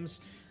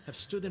shames, have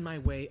stood in my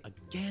way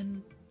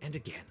again and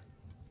again.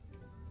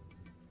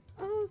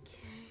 Okay.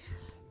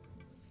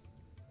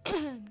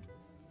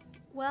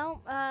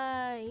 Well,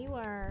 you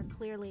are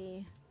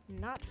clearly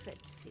not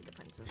fit to see the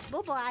princess.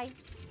 Bye-bye.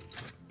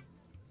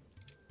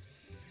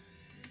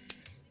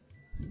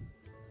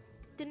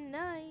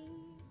 Deny.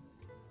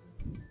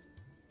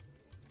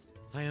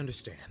 I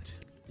understand.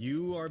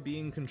 You are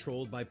being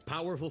controlled by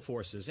powerful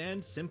forces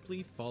and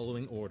simply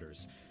following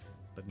orders.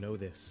 But know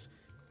this,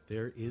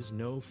 there is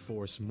no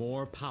force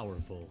more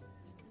powerful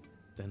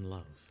than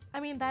love. I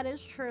mean, that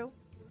is true.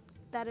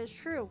 That is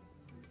true.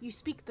 You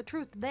speak the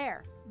truth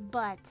there.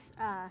 But,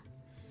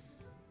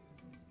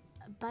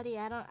 buddy,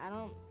 I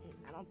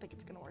don't think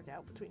it's gonna work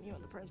out between you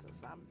and the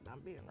princess. I'm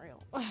being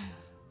real.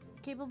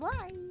 Okay,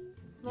 bye-bye.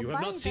 You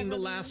have not seen the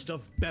last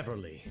of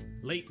Beverly,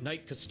 late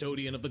night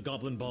custodian of the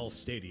Goblin Ball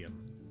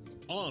Stadium.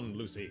 On,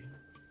 Lucy.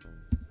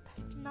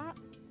 That's not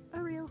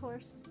a real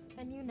horse,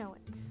 and you know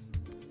it.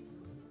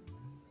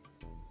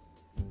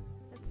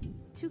 It's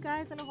two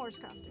guys in a horse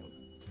costume.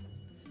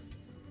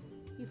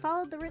 You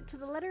followed the writ to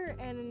the letter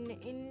and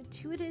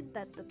intuited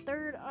that the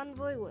third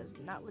envoy was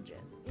not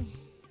legit.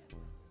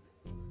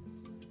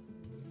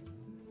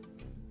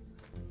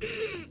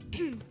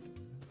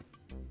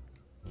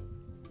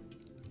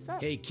 So,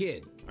 Hey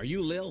kid, are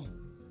you Lil?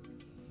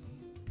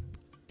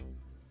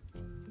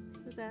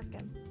 who's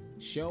asking?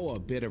 Show a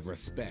bit of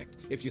respect.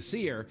 If you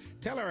see her,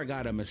 tell her I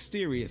got a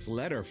mysterious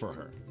letter for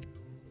her.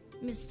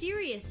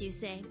 Mysterious, you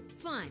say?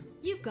 Fine,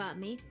 you've got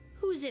me.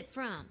 Who's it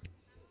from?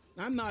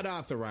 I'm not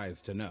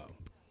authorized to know.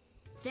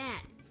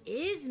 That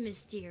is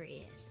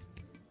mysterious.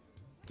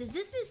 Does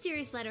this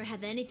mysterious letter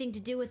have anything to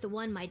do with the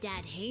one my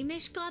dad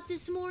Hamish got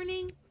this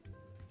morning?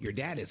 Your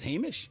dad is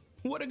Hamish?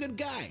 What a good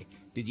guy.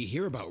 Did you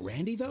hear about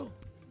Randy, though?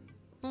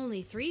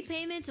 Only 3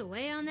 payments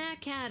away on that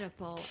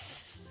catapult.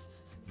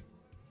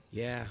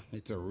 Yeah,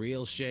 it's a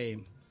real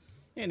shame.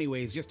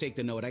 Anyways, just take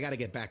the note. I gotta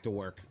get back to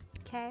work.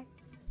 Okay.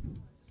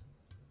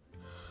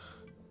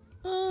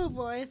 Oh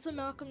boy, it's a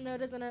Malcolm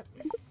note, isn't it?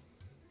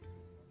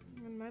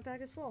 And my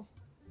bag is full.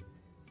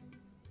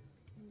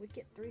 We'd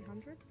get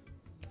 300?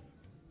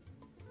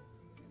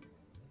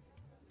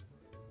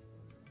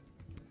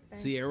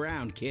 See you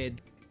around,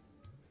 kid.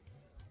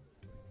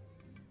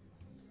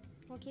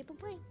 We'll keep them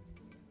playing.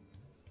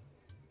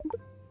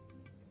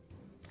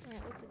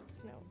 Alright, let's look at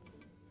this note.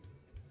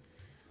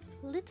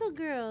 Little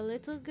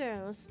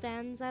girl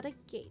stands at a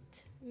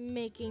gate,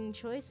 making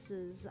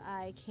choices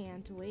I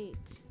can't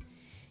wait.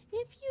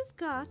 If you've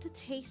got a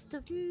taste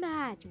of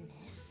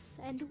madness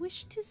and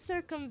wish to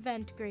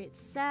circumvent great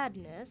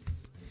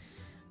sadness,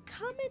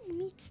 come and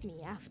meet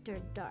me after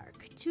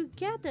dark.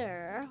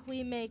 Together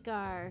we make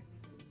our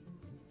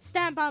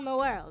stamp on the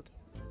world.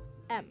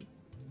 M.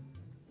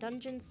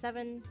 Dungeon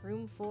 7,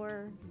 Room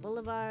 4,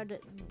 Boulevard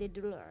de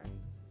Douleur.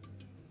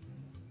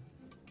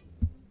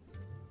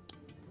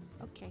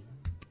 Okay.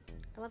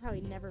 I love how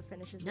he never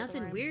finishes with a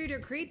Nothing rhyme. weird or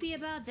creepy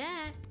about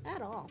that.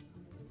 At all.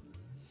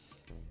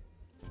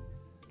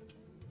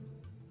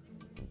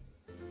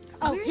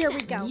 Oh, Where's here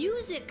that we go.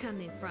 music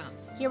coming from?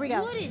 Here we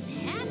go. What is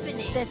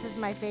happening? This is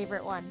my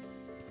favorite one.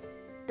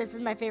 This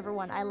is my favorite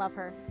one. I love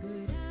her.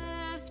 Good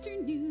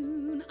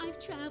afternoon, I've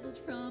traveled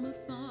from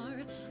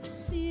afar. A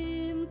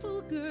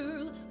simple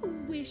girl who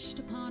wished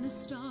upon a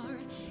star.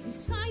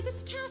 Inside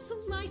this castle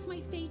lies my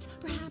fate.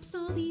 Perhaps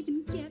I'll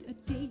even get a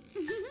date.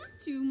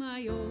 To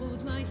my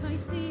old life I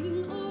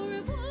sing au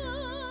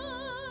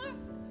revoir.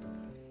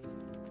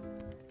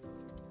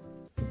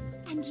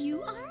 And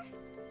you are?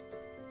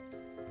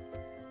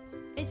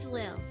 It's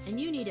Lil, and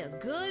you need a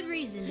good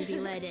reason to be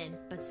let in.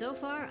 But so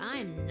far,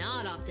 I'm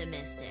not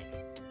optimistic.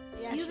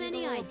 Yeah, Do you have she's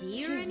any a little- idea or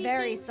She's anything?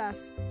 very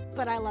sus,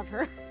 but I love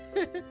her.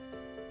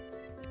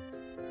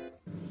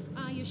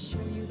 I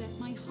assure you that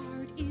my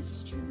heart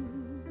is true.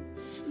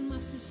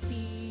 Must this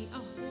be a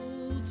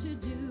whole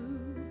to-do?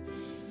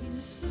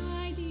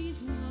 Inside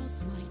these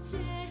walls, my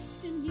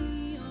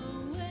destiny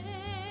awaits.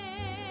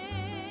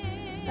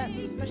 That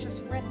suspicious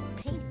red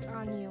paint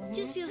on you.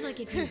 Just feels like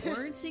if you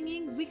weren't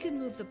singing, we could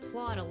move the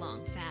plot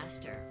along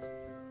faster.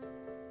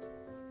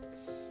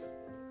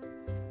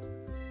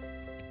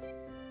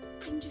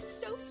 I'm just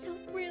so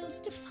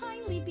thrilled to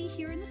finally be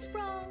here in the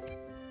sprawl.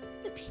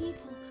 The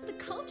people, the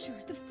culture,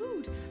 the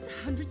food, the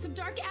hundreds of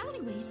dark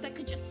alleyways that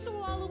could just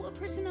swallow a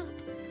person up.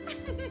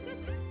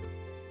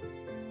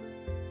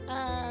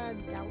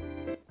 Doubt.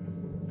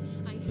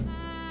 I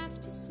have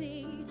to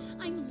say,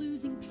 I'm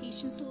losing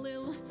patience,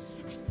 Lil.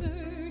 At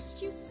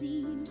first you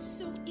seemed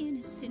so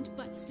innocent,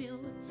 but still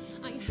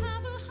I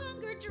have a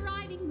hunger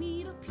driving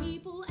me. The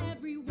people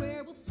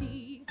everywhere will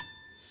see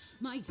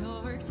my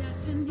dark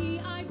destiny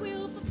I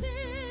will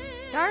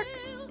fulfill. Dark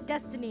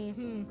destiny,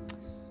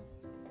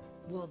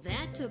 Well,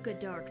 that took a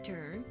dark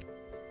turn.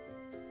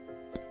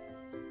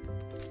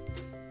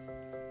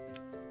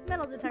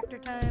 Metal detector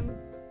time.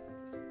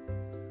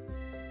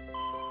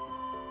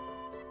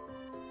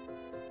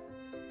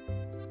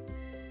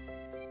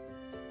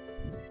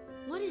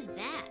 What is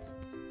that?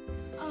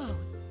 Oh,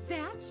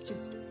 that's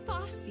just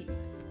Fossy.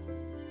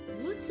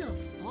 What's a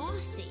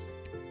Fossy?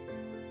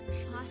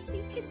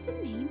 Fossy is the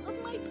name of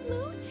my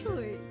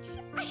blowtorch.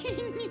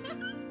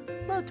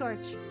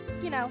 Blowtorch.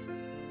 You know.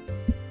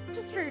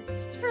 Just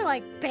for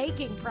like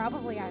baking,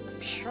 probably, I'm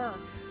sure.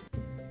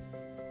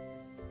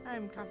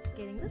 I'm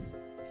confiscating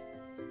this.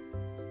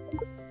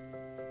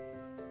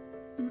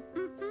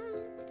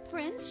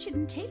 Friends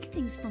shouldn't take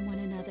things from one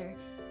another.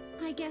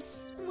 I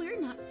guess we're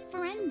not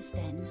friends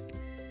then.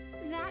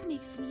 That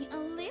makes me a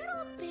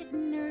little bit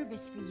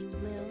nervous for you,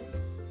 Lil.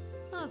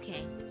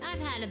 Okay, I've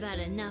had about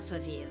enough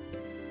of you.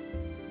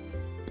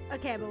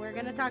 Okay, but we're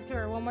gonna talk to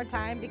her one more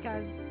time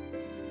because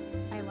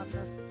I love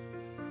this.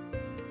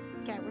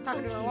 Okay, we're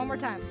talking to her one more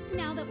time.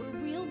 Now that we're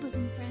real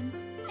bosom friends,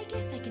 I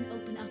guess I can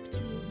open up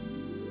to you.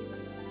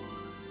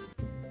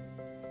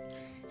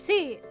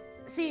 See,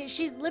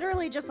 she's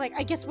literally just like,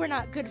 I guess we're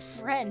not good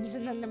friends,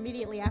 and then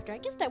immediately after, I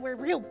guess that we're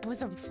real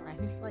bosom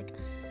friends. Like,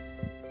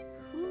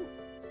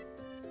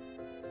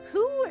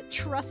 who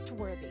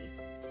trustworthy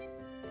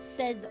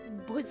says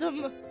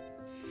bosom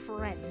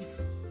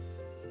friends?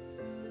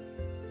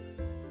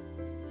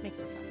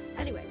 Makes no sense.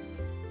 Anyways,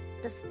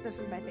 this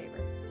is my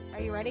favorite.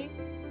 Are you ready?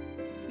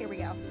 Here we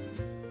go.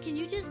 Can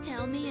you just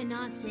tell me and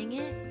not sing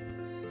it?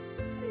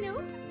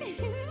 Nope.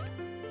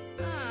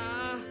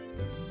 Ah.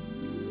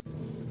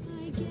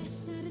 I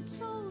guess that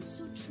it's all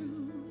so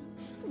true.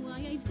 Why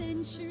I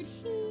ventured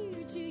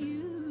here to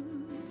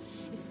you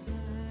is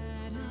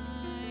that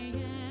I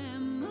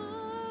am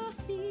a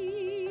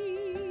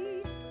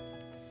thief.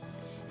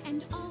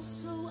 And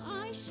also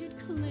I should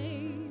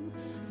claim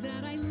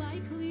that I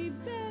likely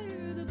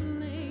bear the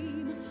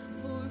blame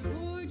for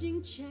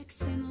forging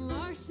checks and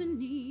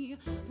larceny,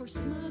 for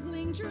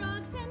smuggling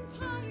drugs and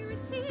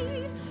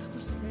piracy, for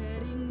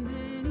setting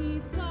many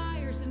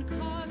fires and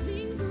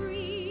causing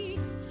grief,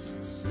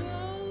 so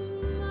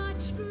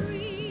much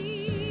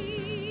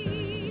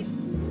grief.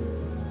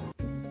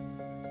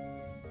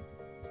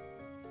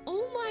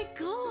 Oh my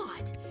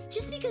god!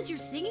 Just because you're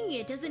singing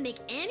it doesn't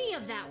make any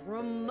of that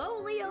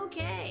remotely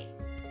okay.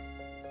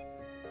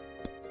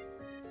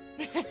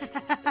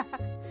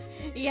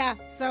 Yeah,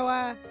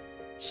 so,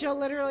 she'll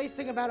literally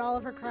sing about all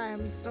of her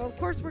crimes, so of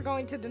course we're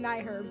going to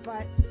deny her,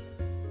 but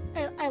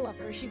I love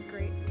her, she's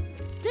great.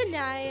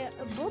 Deny,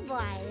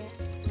 bye-bye.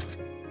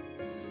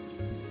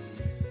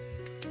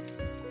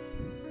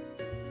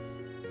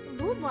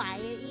 Bye-bye,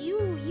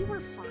 you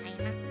were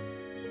fine.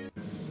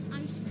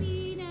 I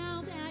see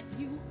now that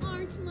you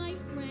aren't my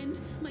friend.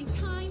 My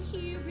time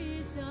here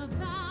is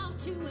about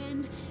to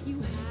end.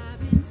 You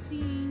haven't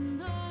seen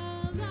the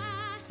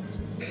last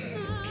of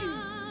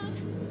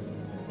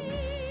me.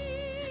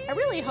 I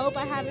really hope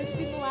I haven't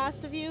seen the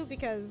last of you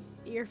because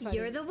you're funny.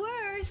 You're the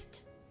worst.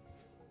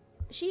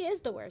 She is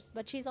the worst,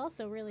 but she's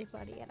also really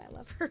funny and I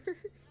love her.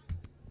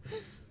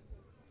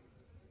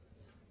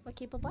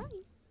 Okay,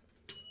 bye-bye.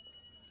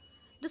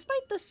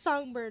 Despite the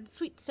songbird's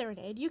sweet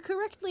serenade, you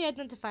correctly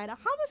identified a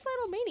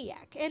homicidal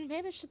maniac and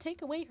managed to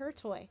take away her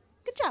toy.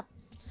 Good job.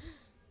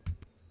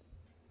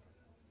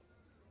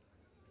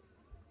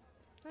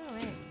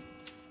 Alright,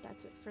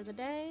 that's it for the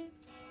day.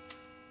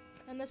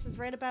 And this is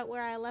right about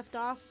where I left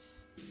off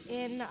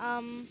in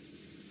my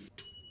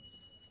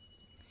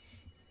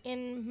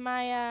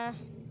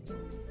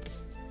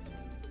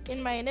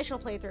initial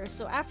playthrough.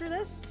 So after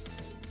this,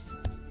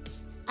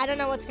 I don't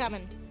know what's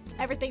coming.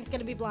 Everything's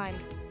gonna be blind.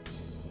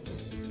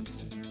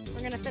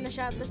 We're gonna finish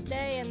out this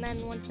day, and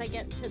then once I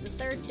get to the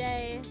third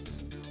day,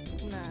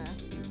 I'm gonna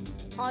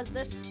pause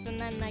this,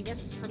 and then I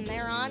guess from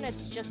there on,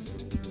 it's just,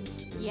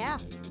 yeah.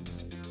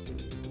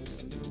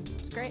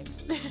 It's great.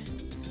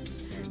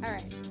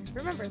 Alright,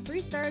 remember,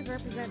 3 stars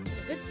represent a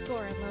good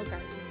score in Lil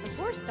Gurdsman. The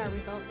 4-star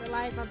result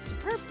relies on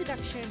superb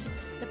deduction,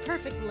 the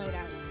perfect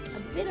loadout, a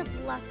bit of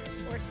luck,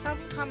 or some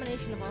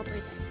combination of all 3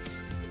 things.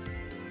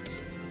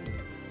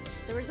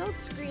 The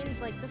results screens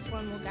like this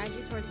one will guide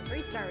you towards a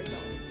 3-star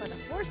result, but a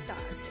 4-star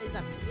is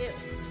up to you.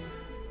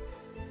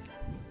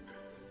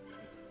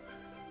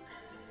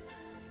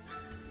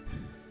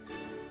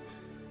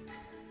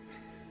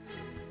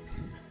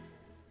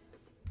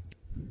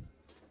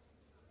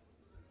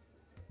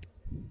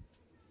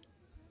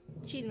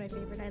 She's my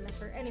favorite, I love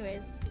her.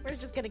 Anyways, we're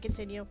just gonna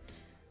continue.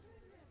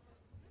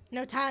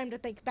 No time to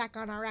think back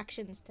on our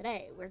actions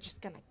today. We're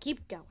just gonna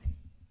keep going.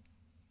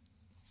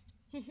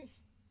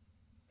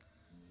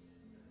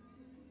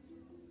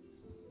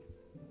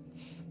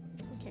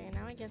 Okay,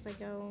 now I guess I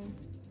go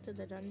to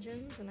the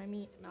dungeons and I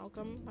meet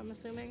Malcolm, I'm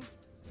assuming.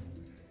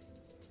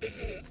 Yeah,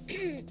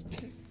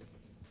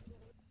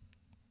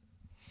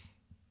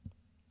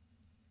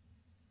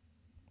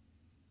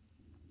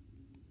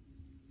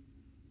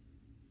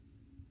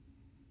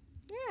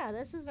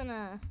 this isn't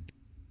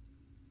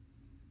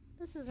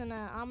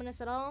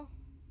ominous at all.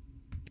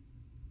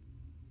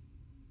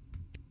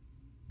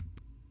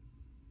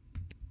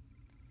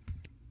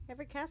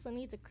 Every castle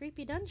needs a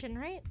creepy dungeon,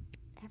 right?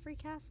 Every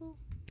castle?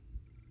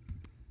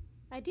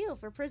 Ideal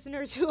for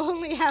prisoners who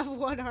only have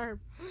one arm.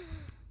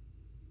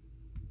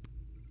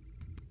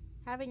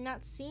 Having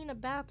not seen a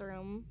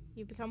bathroom,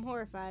 you become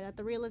horrified at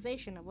the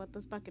realization of what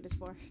this bucket is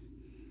for.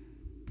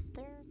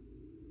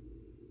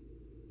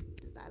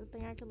 Is that a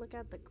thing I could look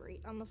at? The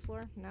grate on the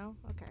floor? No?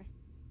 Okay.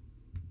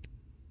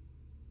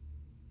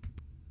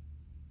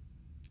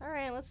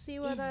 Alright, let's see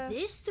what, Is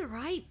this the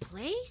right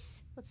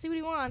place? Let's see what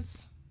he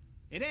wants.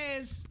 It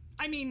is.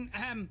 I mean,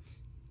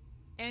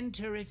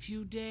 enter if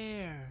you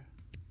dare.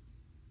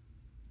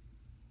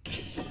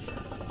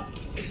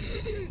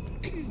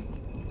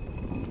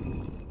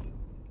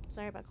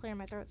 Sorry about clearing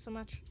my throat so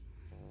much.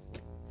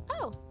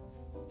 Oh!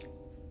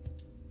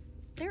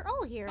 They're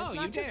all here. It's Oh,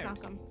 not you just dared.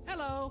 Malcolm.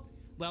 Hello.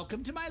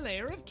 Welcome to my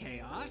lair of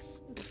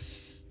chaos.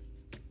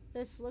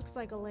 This looks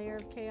like a layer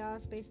of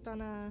chaos based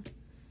on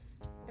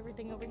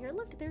everything over here.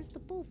 Look, there's the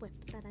bullwhip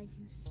that I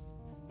use.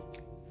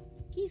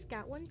 He's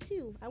got one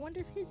too. I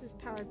wonder if his is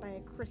powered by a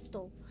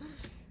crystal.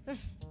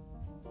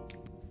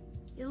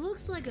 It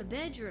looks like a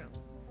bedroom.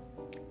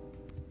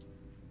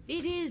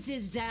 It is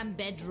his damn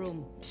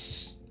bedroom.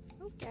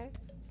 Okay.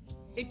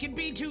 It can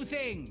be two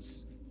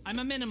things. I'm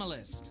a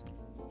minimalist.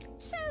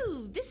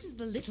 So, this is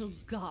the little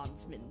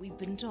guardsman we've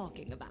been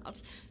talking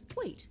about.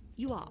 Wait,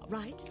 you are,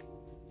 right?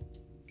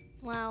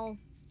 Well,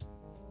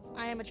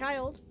 I am a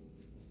child.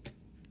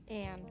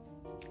 And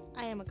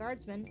I am a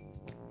guardsman.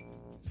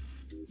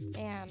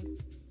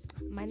 And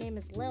my name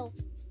is Lil.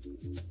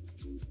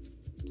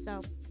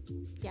 So,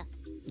 yes.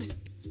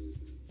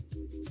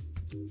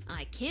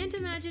 I can't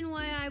imagine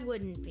why I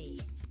wouldn't be.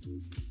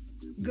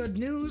 Good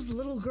news,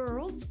 little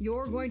girl.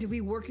 You're going to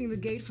be working the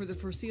gate for the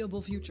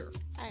foreseeable future.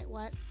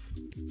 What?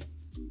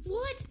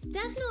 What?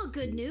 That's not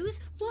good news.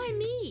 Why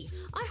me?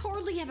 I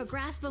hardly have a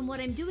grasp on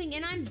what I'm doing,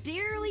 and I'm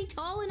barely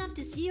tall enough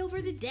to see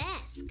over the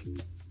desk.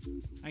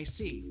 I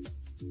see.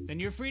 Then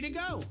you're free to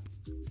go.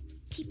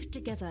 Keep it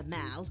together,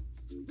 Mal.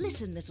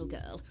 Listen, little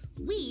girl.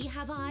 We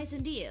have eyes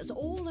and ears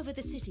all over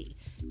the city,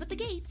 but the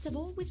gates have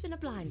always been a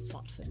blind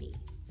spot for me.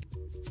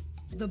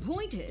 The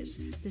point is,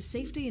 the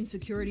safety and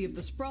security of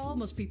the sprawl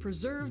must be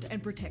preserved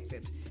and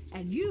protected,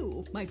 and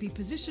you might be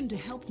positioned to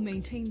help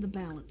maintain the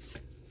balance.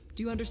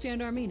 Do you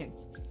understand our meaning?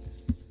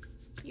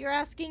 You're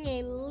asking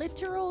a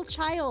literal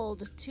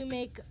child to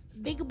make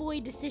big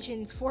boy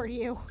decisions for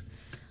you.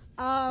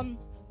 Are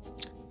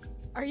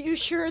you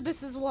sure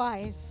this is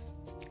wise?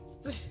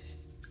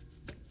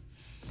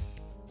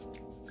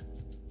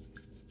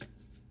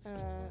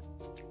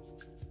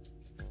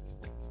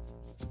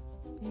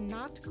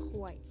 Not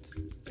quite.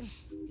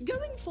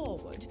 Going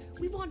forward,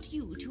 we want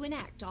you to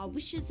enact our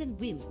wishes and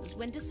whims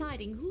when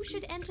deciding who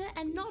should enter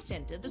and not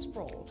enter the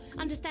sprawl.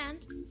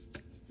 Understand?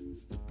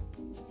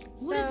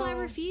 What if I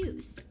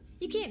refuse?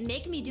 You can't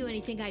make me do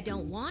anything I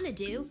don't want to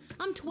do.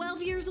 I'm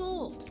 12 years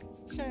old.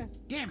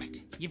 Damn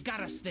it, you've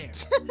got us there.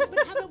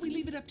 But how about we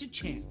leave it up to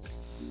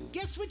chance?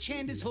 Guess which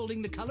hand is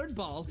holding the colored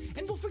ball,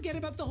 and we'll forget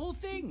about the whole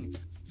thing.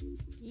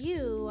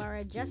 You are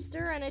a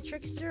jester and a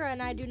trickster,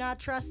 and I do not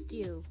trust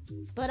you.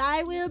 But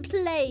I will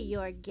play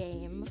your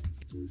game.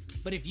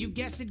 But if you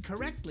guess it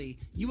correctly,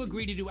 you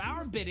agree to do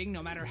our bidding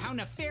no matter how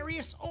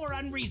nefarious or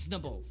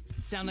unreasonable.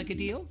 Sound like a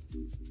deal?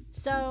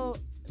 So,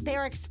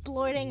 they're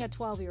exploiting a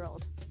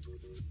 12-year-old.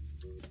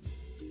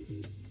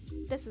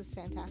 This is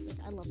fantastic.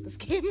 I love this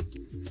game.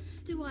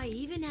 Do I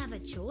even have a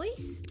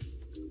choice?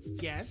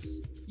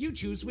 Yes. You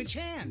choose which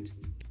hand.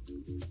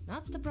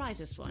 Not the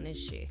brightest one, is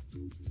she?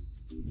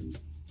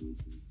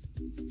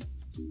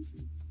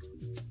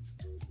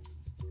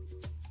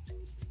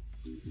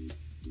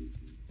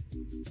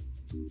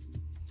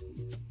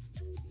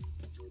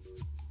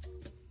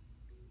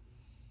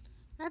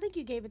 I think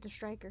you gave it to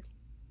Stryker.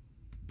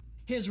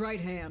 His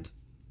right hand.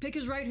 Pick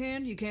his right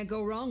hand. You can't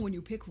go wrong when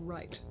you pick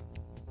right.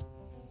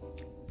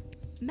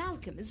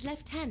 Malcolm is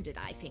left-handed,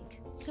 I think,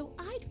 so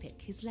I'd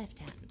pick his left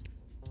hand.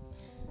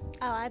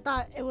 Oh, I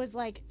thought it was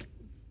like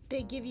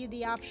they give you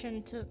the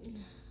option to...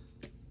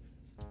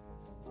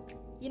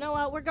 You know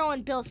what? We're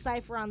going Bill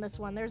Cipher on this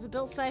one. There's a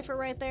Bill Cipher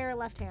right there,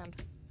 left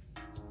hand.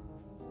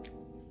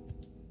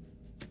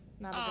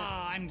 Not as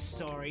I'm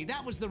sorry.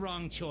 That was the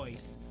wrong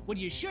choice. What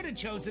you should have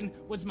chosen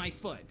was my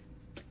foot.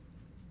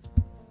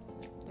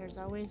 There's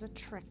always a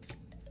trick.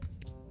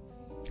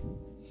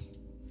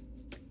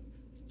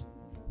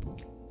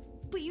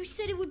 But you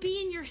said it would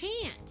be in your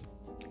hand.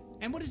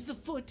 And what is the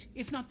foot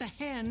if not the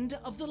hand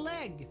of the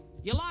leg?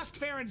 You lost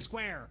fair and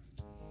square.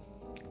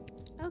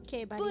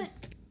 Okay, buddy. But...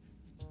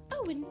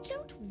 Oh, and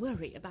don't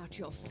worry about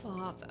your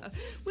father.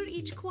 We're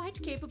each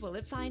quite capable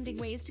at finding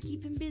ways to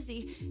keep him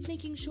busy,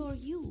 making sure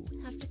you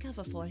have to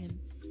cover for him.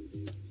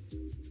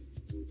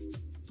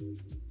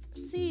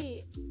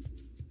 See,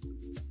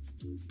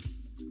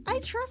 I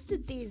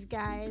trusted these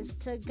guys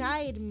to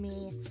guide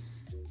me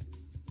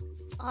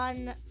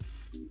on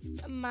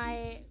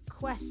my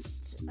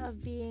quest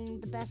of being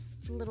the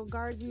best little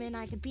guardsman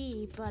I could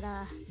be, but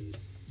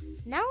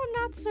now I'm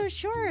not so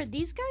sure.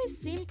 These guys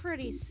seem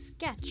pretty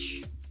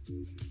sketch.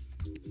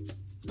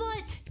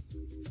 But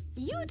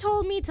you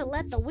told me to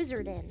let the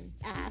wizard in,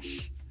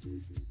 Ash.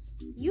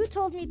 You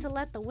told me to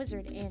let the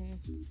wizard in.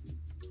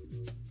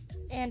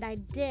 And I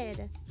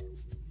did.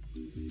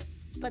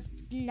 But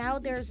now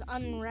there's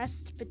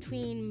unrest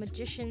between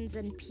magicians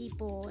and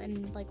people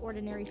and like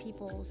ordinary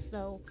people,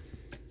 so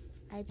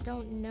I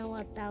don't know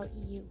about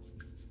you.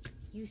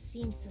 You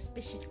seem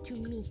suspicious to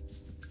me.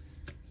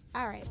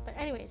 Alright, but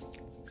anyways,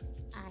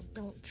 I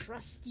don't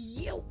trust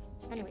you.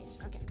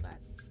 Anyways, okay, but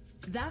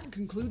that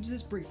concludes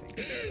this briefing.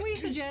 We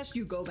suggest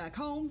you go back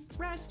home,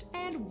 rest,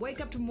 and wake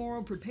up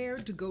tomorrow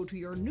prepared to go to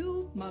your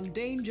new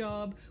mundane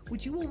job,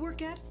 which you will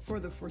work at for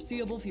the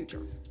foreseeable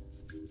future.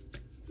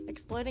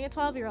 exploiting a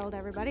 12-year-old,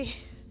 everybody.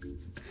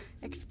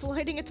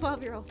 Exploiting a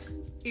 12-year-old.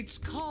 It's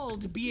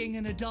called being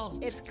an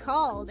adult. It's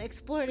called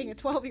exploiting a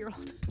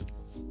 12-year-old.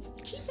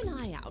 Keep an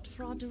eye out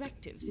for our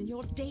directives in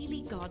your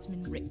daily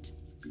guardsman writ.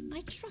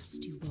 I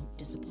trust you won't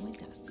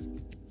disappoint us.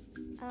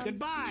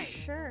 Goodbye.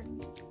 Sure.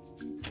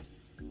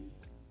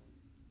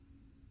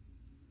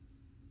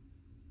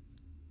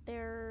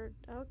 They're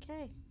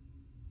okay.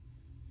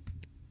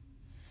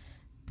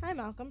 Hi,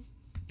 Malcolm.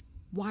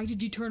 Why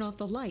did you turn off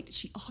the light?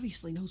 She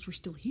obviously knows we're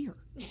still here.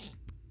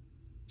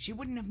 She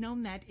wouldn't have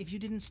known that if you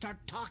didn't start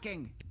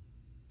talking.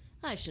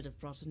 I should have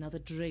brought another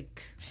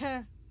drink.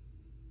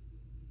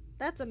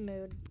 That's a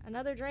mood.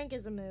 Another drink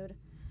is a mood.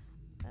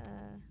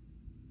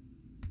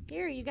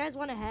 Here, you guys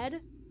want a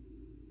head?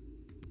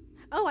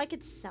 Oh, I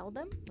could sell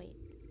them? Wait.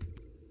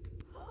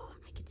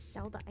 I could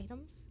sell the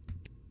items?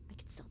 I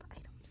could sell the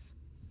items.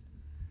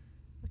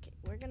 Okay,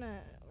 we're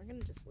gonna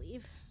just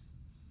leave.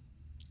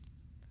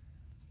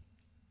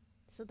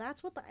 So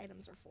that's what the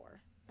items are for.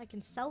 I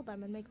can sell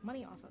them and make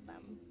money off of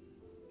them.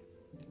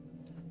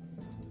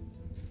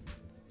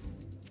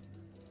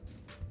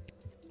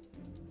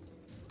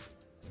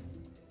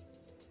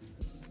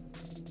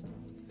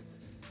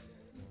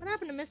 What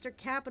happened to Mr.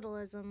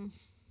 Capitalism?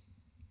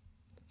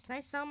 Can I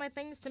sell my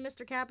things to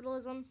Mr.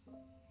 Capitalism?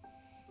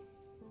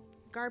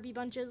 Garby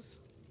bunches.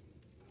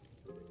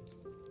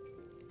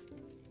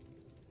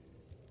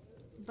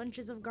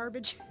 Bunches of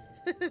garbage.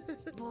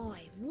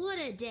 Boy, what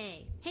a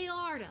day. Hey,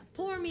 Arda,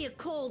 pour me a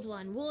cold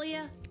one, will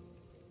ya?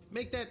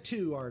 Make that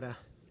two, Arda.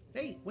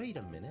 Hey, wait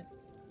a minute.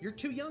 You're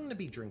too young to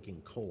be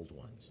drinking cold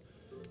ones.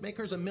 Make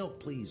hers a milk,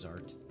 please,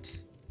 Art.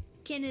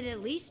 Can it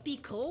at least be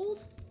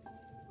cold?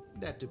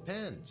 That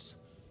depends.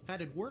 How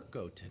did work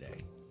go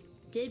today?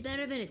 Did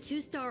better than a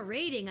 2-star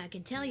rating, I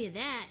can tell you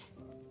that.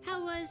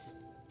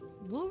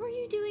 What were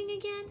you doing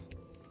again?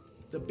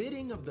 The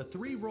bidding of the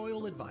 3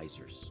 royal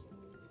advisors.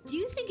 Do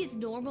you think it's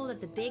normal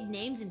that the big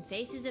names and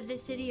faces of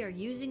this city are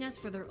using us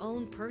for their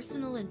own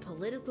personal and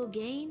political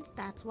gain?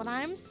 That's what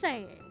I'm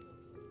saying.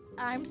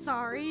 I'm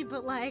sorry,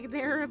 but like,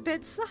 they're a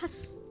bit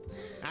sus.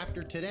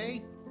 After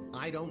today,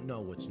 I don't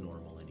know what's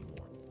normal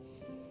anymore.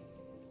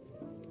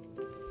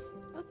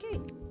 Okay,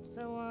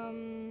 so,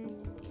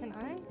 can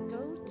I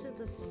go to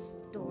the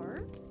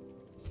store?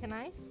 Can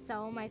I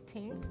sell my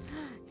things?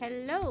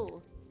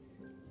 Hello!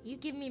 You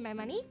give me my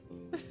money?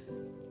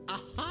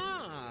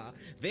 Aha!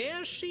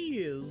 There she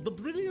is, the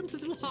brilliant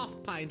little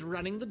half-pint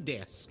running the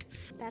desk.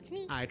 That's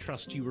me. I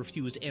trust you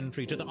refused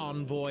entry to the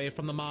envoy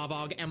from the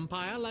Marvog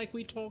Empire like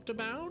we talked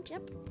about?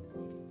 Yep.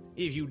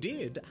 If you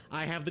did,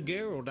 I have the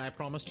gold I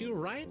promised you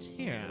right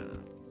here.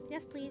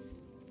 Yes, please.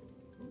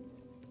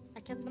 I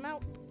kept them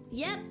out.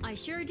 Yep, I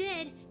sure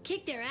did.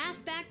 Kick their ass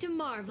back to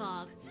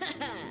Marvog.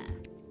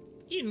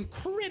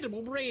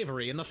 Incredible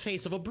bravery in the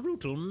face of a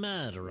brutal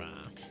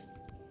murderer.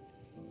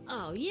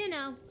 Oh, you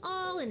know,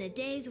 all in a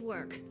day's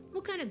work.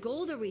 What kind of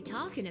gold are we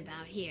talking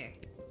about here?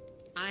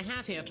 I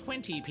have here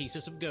 20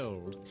 pieces of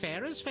gold.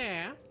 Fair is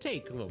fair.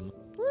 Take them.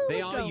 Woo,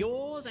 they let's are go.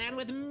 yours, and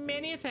with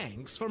many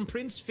thanks from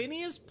Prince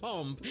Phineas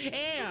Pomp,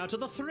 heir to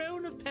the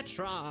throne of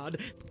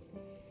Petrard,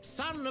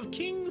 son of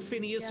King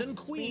Phineas and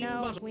Queen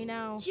we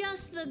know.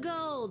 Just the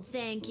gold,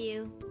 thank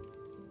you.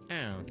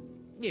 Oh,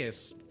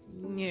 yes.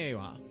 Here you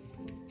are.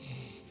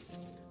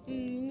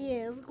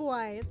 Yes,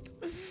 quite.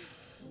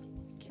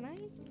 Can I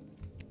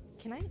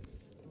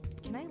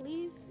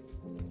leave?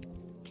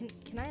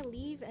 Can I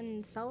leave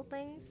and sell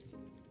things?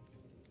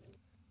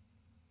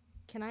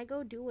 Can I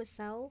go do a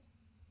sell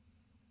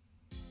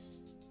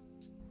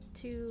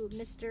to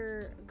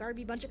Mr.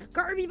 Garby Bunches?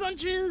 Garby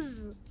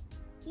Bunches!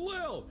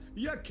 Lil,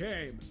 you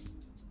came.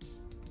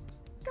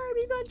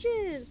 Garby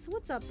Bunches!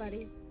 What's up,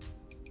 buddy?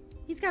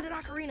 He's got an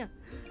ocarina.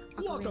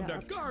 Welcome Ocarina to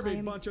of Garby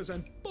Time. Bunches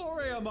and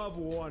Emporium of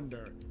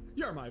Wonder.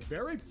 You're my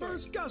very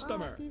first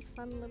customer. Oh, these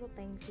fun little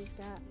things he's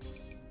got.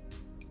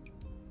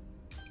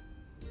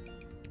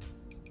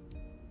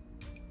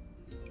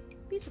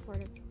 Be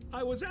supportive.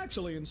 I was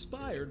actually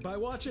inspired by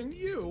watching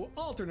you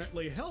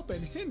alternately help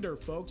and hinder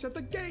folks at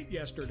the gate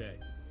yesterday.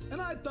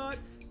 And I thought,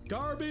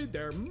 Garby,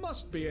 there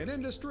must be an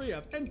industry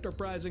of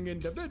enterprising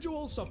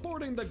individuals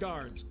supporting the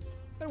guards.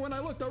 And when I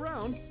looked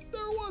around,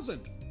 there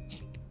wasn't.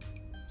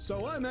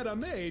 So I met a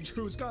mage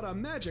who's got a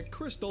magic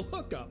crystal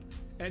hookup,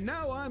 and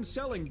now I'm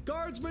selling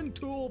guardsman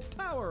tool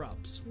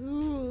power-ups.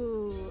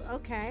 Ooh,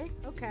 okay.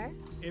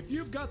 If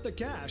you've got the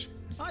cash,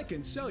 I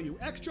can sell you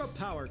extra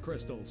power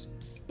crystals.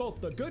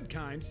 Both the good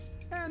kind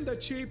and the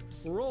cheap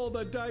roll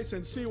the dice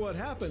and see what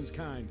happens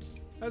kind.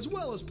 As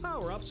well as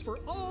power-ups for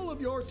all of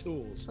your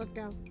tools. Let's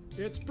go.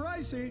 It's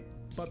pricey,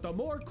 but the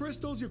more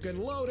crystals you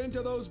can load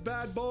into those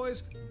bad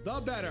boys, the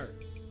better.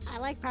 I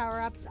like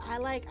power-ups. I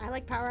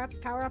like power-ups.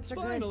 Power-ups are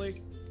good.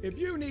 Finally, if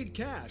you need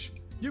cash,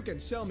 you can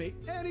sell me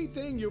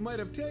anything you might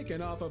have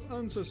taken off of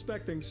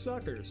unsuspecting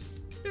suckers.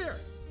 Here,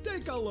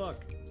 take a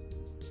look.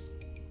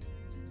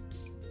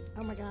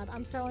 Oh my god,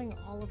 I'm selling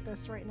all of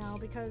this right now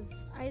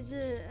because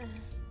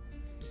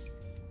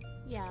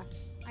yeah,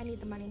 I need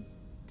the money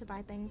to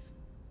buy things.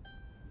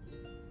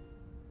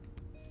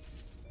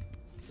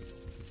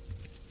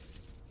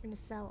 I'm gonna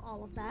sell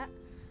all of that.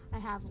 I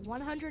have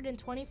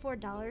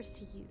 $124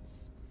 to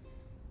use.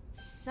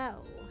 So,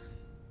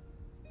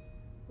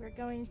 we're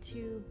going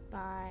to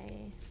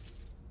buy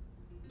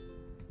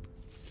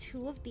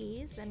 2 of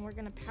these, and we're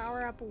gonna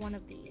power up 1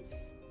 of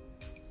these.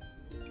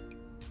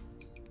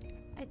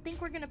 I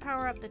think we're gonna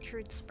power up the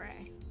truth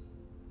spray.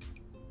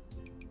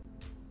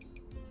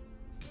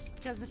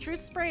 Because the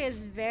truth spray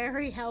is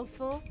very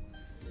helpful.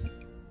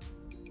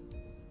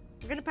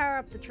 We're gonna power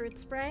up the truth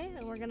spray,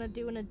 and we're gonna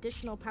do an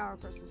additional power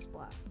crystal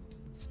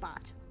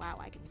spot. Wow,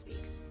 I can speak.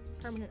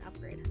 Permanent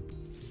upgrade.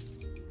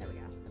 There we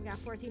go. I've got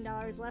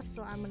 $14 left,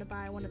 so I'm gonna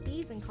buy 1 of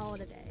these and call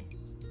it a day.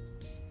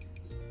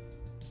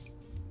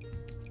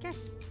 Okay.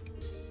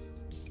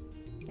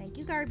 Thank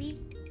you, Garby.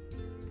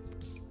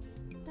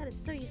 That is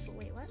so useful.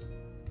 Wait, what?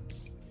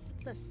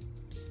 What's this?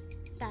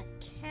 That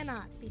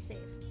cannot be safe.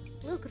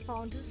 Lil could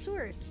fall into the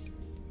sewers.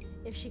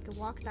 If she could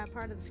walk that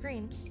part of the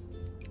screen.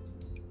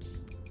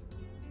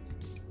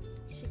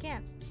 She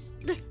can't.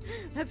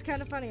 That's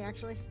kind of funny,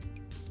 actually.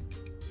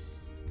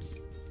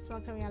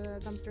 Smoke coming out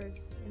of the dumpster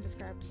is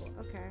indescribable.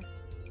 Okay.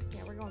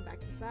 Yeah, we're going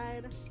back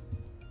inside.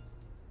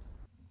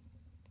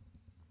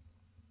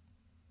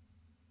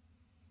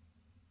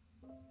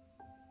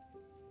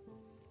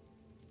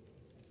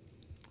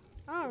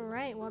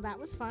 Alright, well that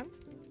was fun.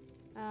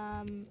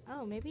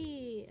 Oh,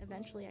 maybe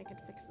eventually I could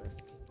fix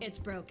this. It's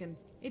broken.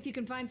 If you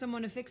can find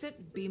someone to fix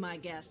it, be my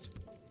guest.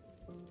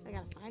 I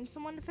gotta find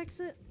someone to fix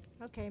it?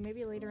 Okay,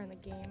 maybe later in the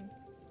game.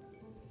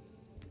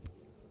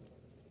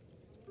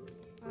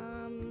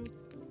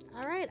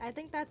 Alright, I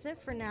think that's it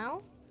for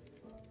now.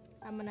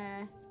 I'm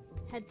gonna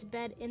head to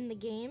bed in the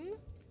game.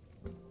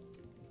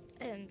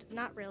 And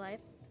not real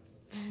life.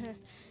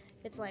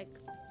 It's like...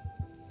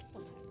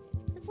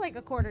 It's like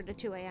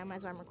 1:45 a.m.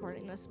 as I'm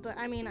recording this, but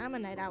I mean, I'm a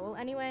night owl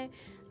anyway.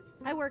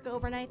 I work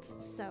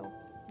overnights, so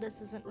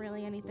this isn't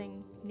really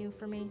anything new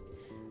for me.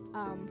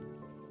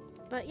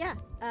 But yeah,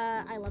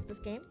 I love this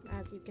game,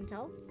 as you can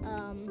tell,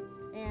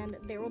 and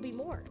there will be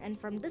more. And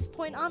from this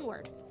point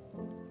onward,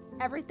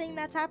 everything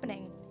that's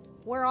happening,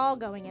 we're all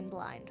going in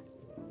blind.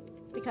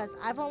 Because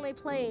I've only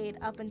played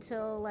up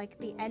until, like,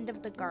 the end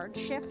of the guard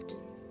shift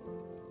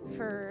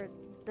for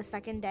the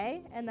second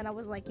day, and then I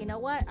was like, you know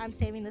what, I'm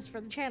saving this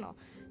for the channel.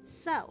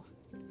 So,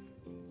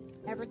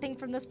 everything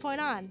from this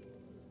point on,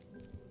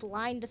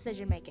 blind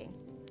decision making.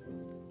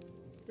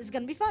 This is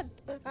gonna be fun.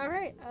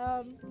 Alright,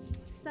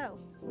 so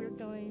we're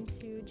going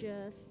to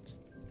just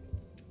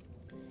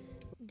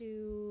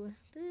do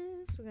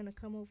this. We're gonna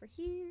come over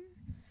here.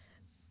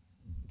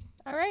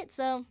 Alright,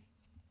 so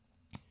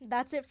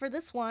that's it for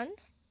this one.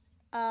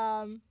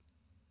 Fun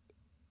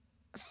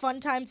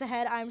times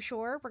ahead, I'm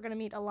sure. We're gonna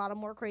meet a lot of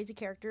more crazy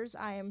characters,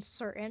 I am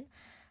certain.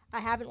 I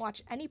haven't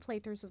watched any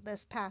playthroughs of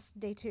this past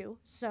day 2,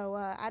 so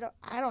I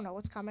don't know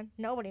what's coming.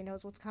 Nobody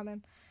knows what's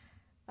coming.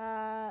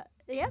 Yeah,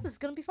 this is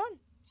gonna be fun.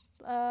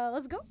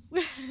 Let's go.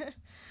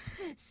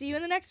 See you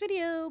in the next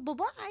video.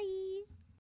 Bye-bye.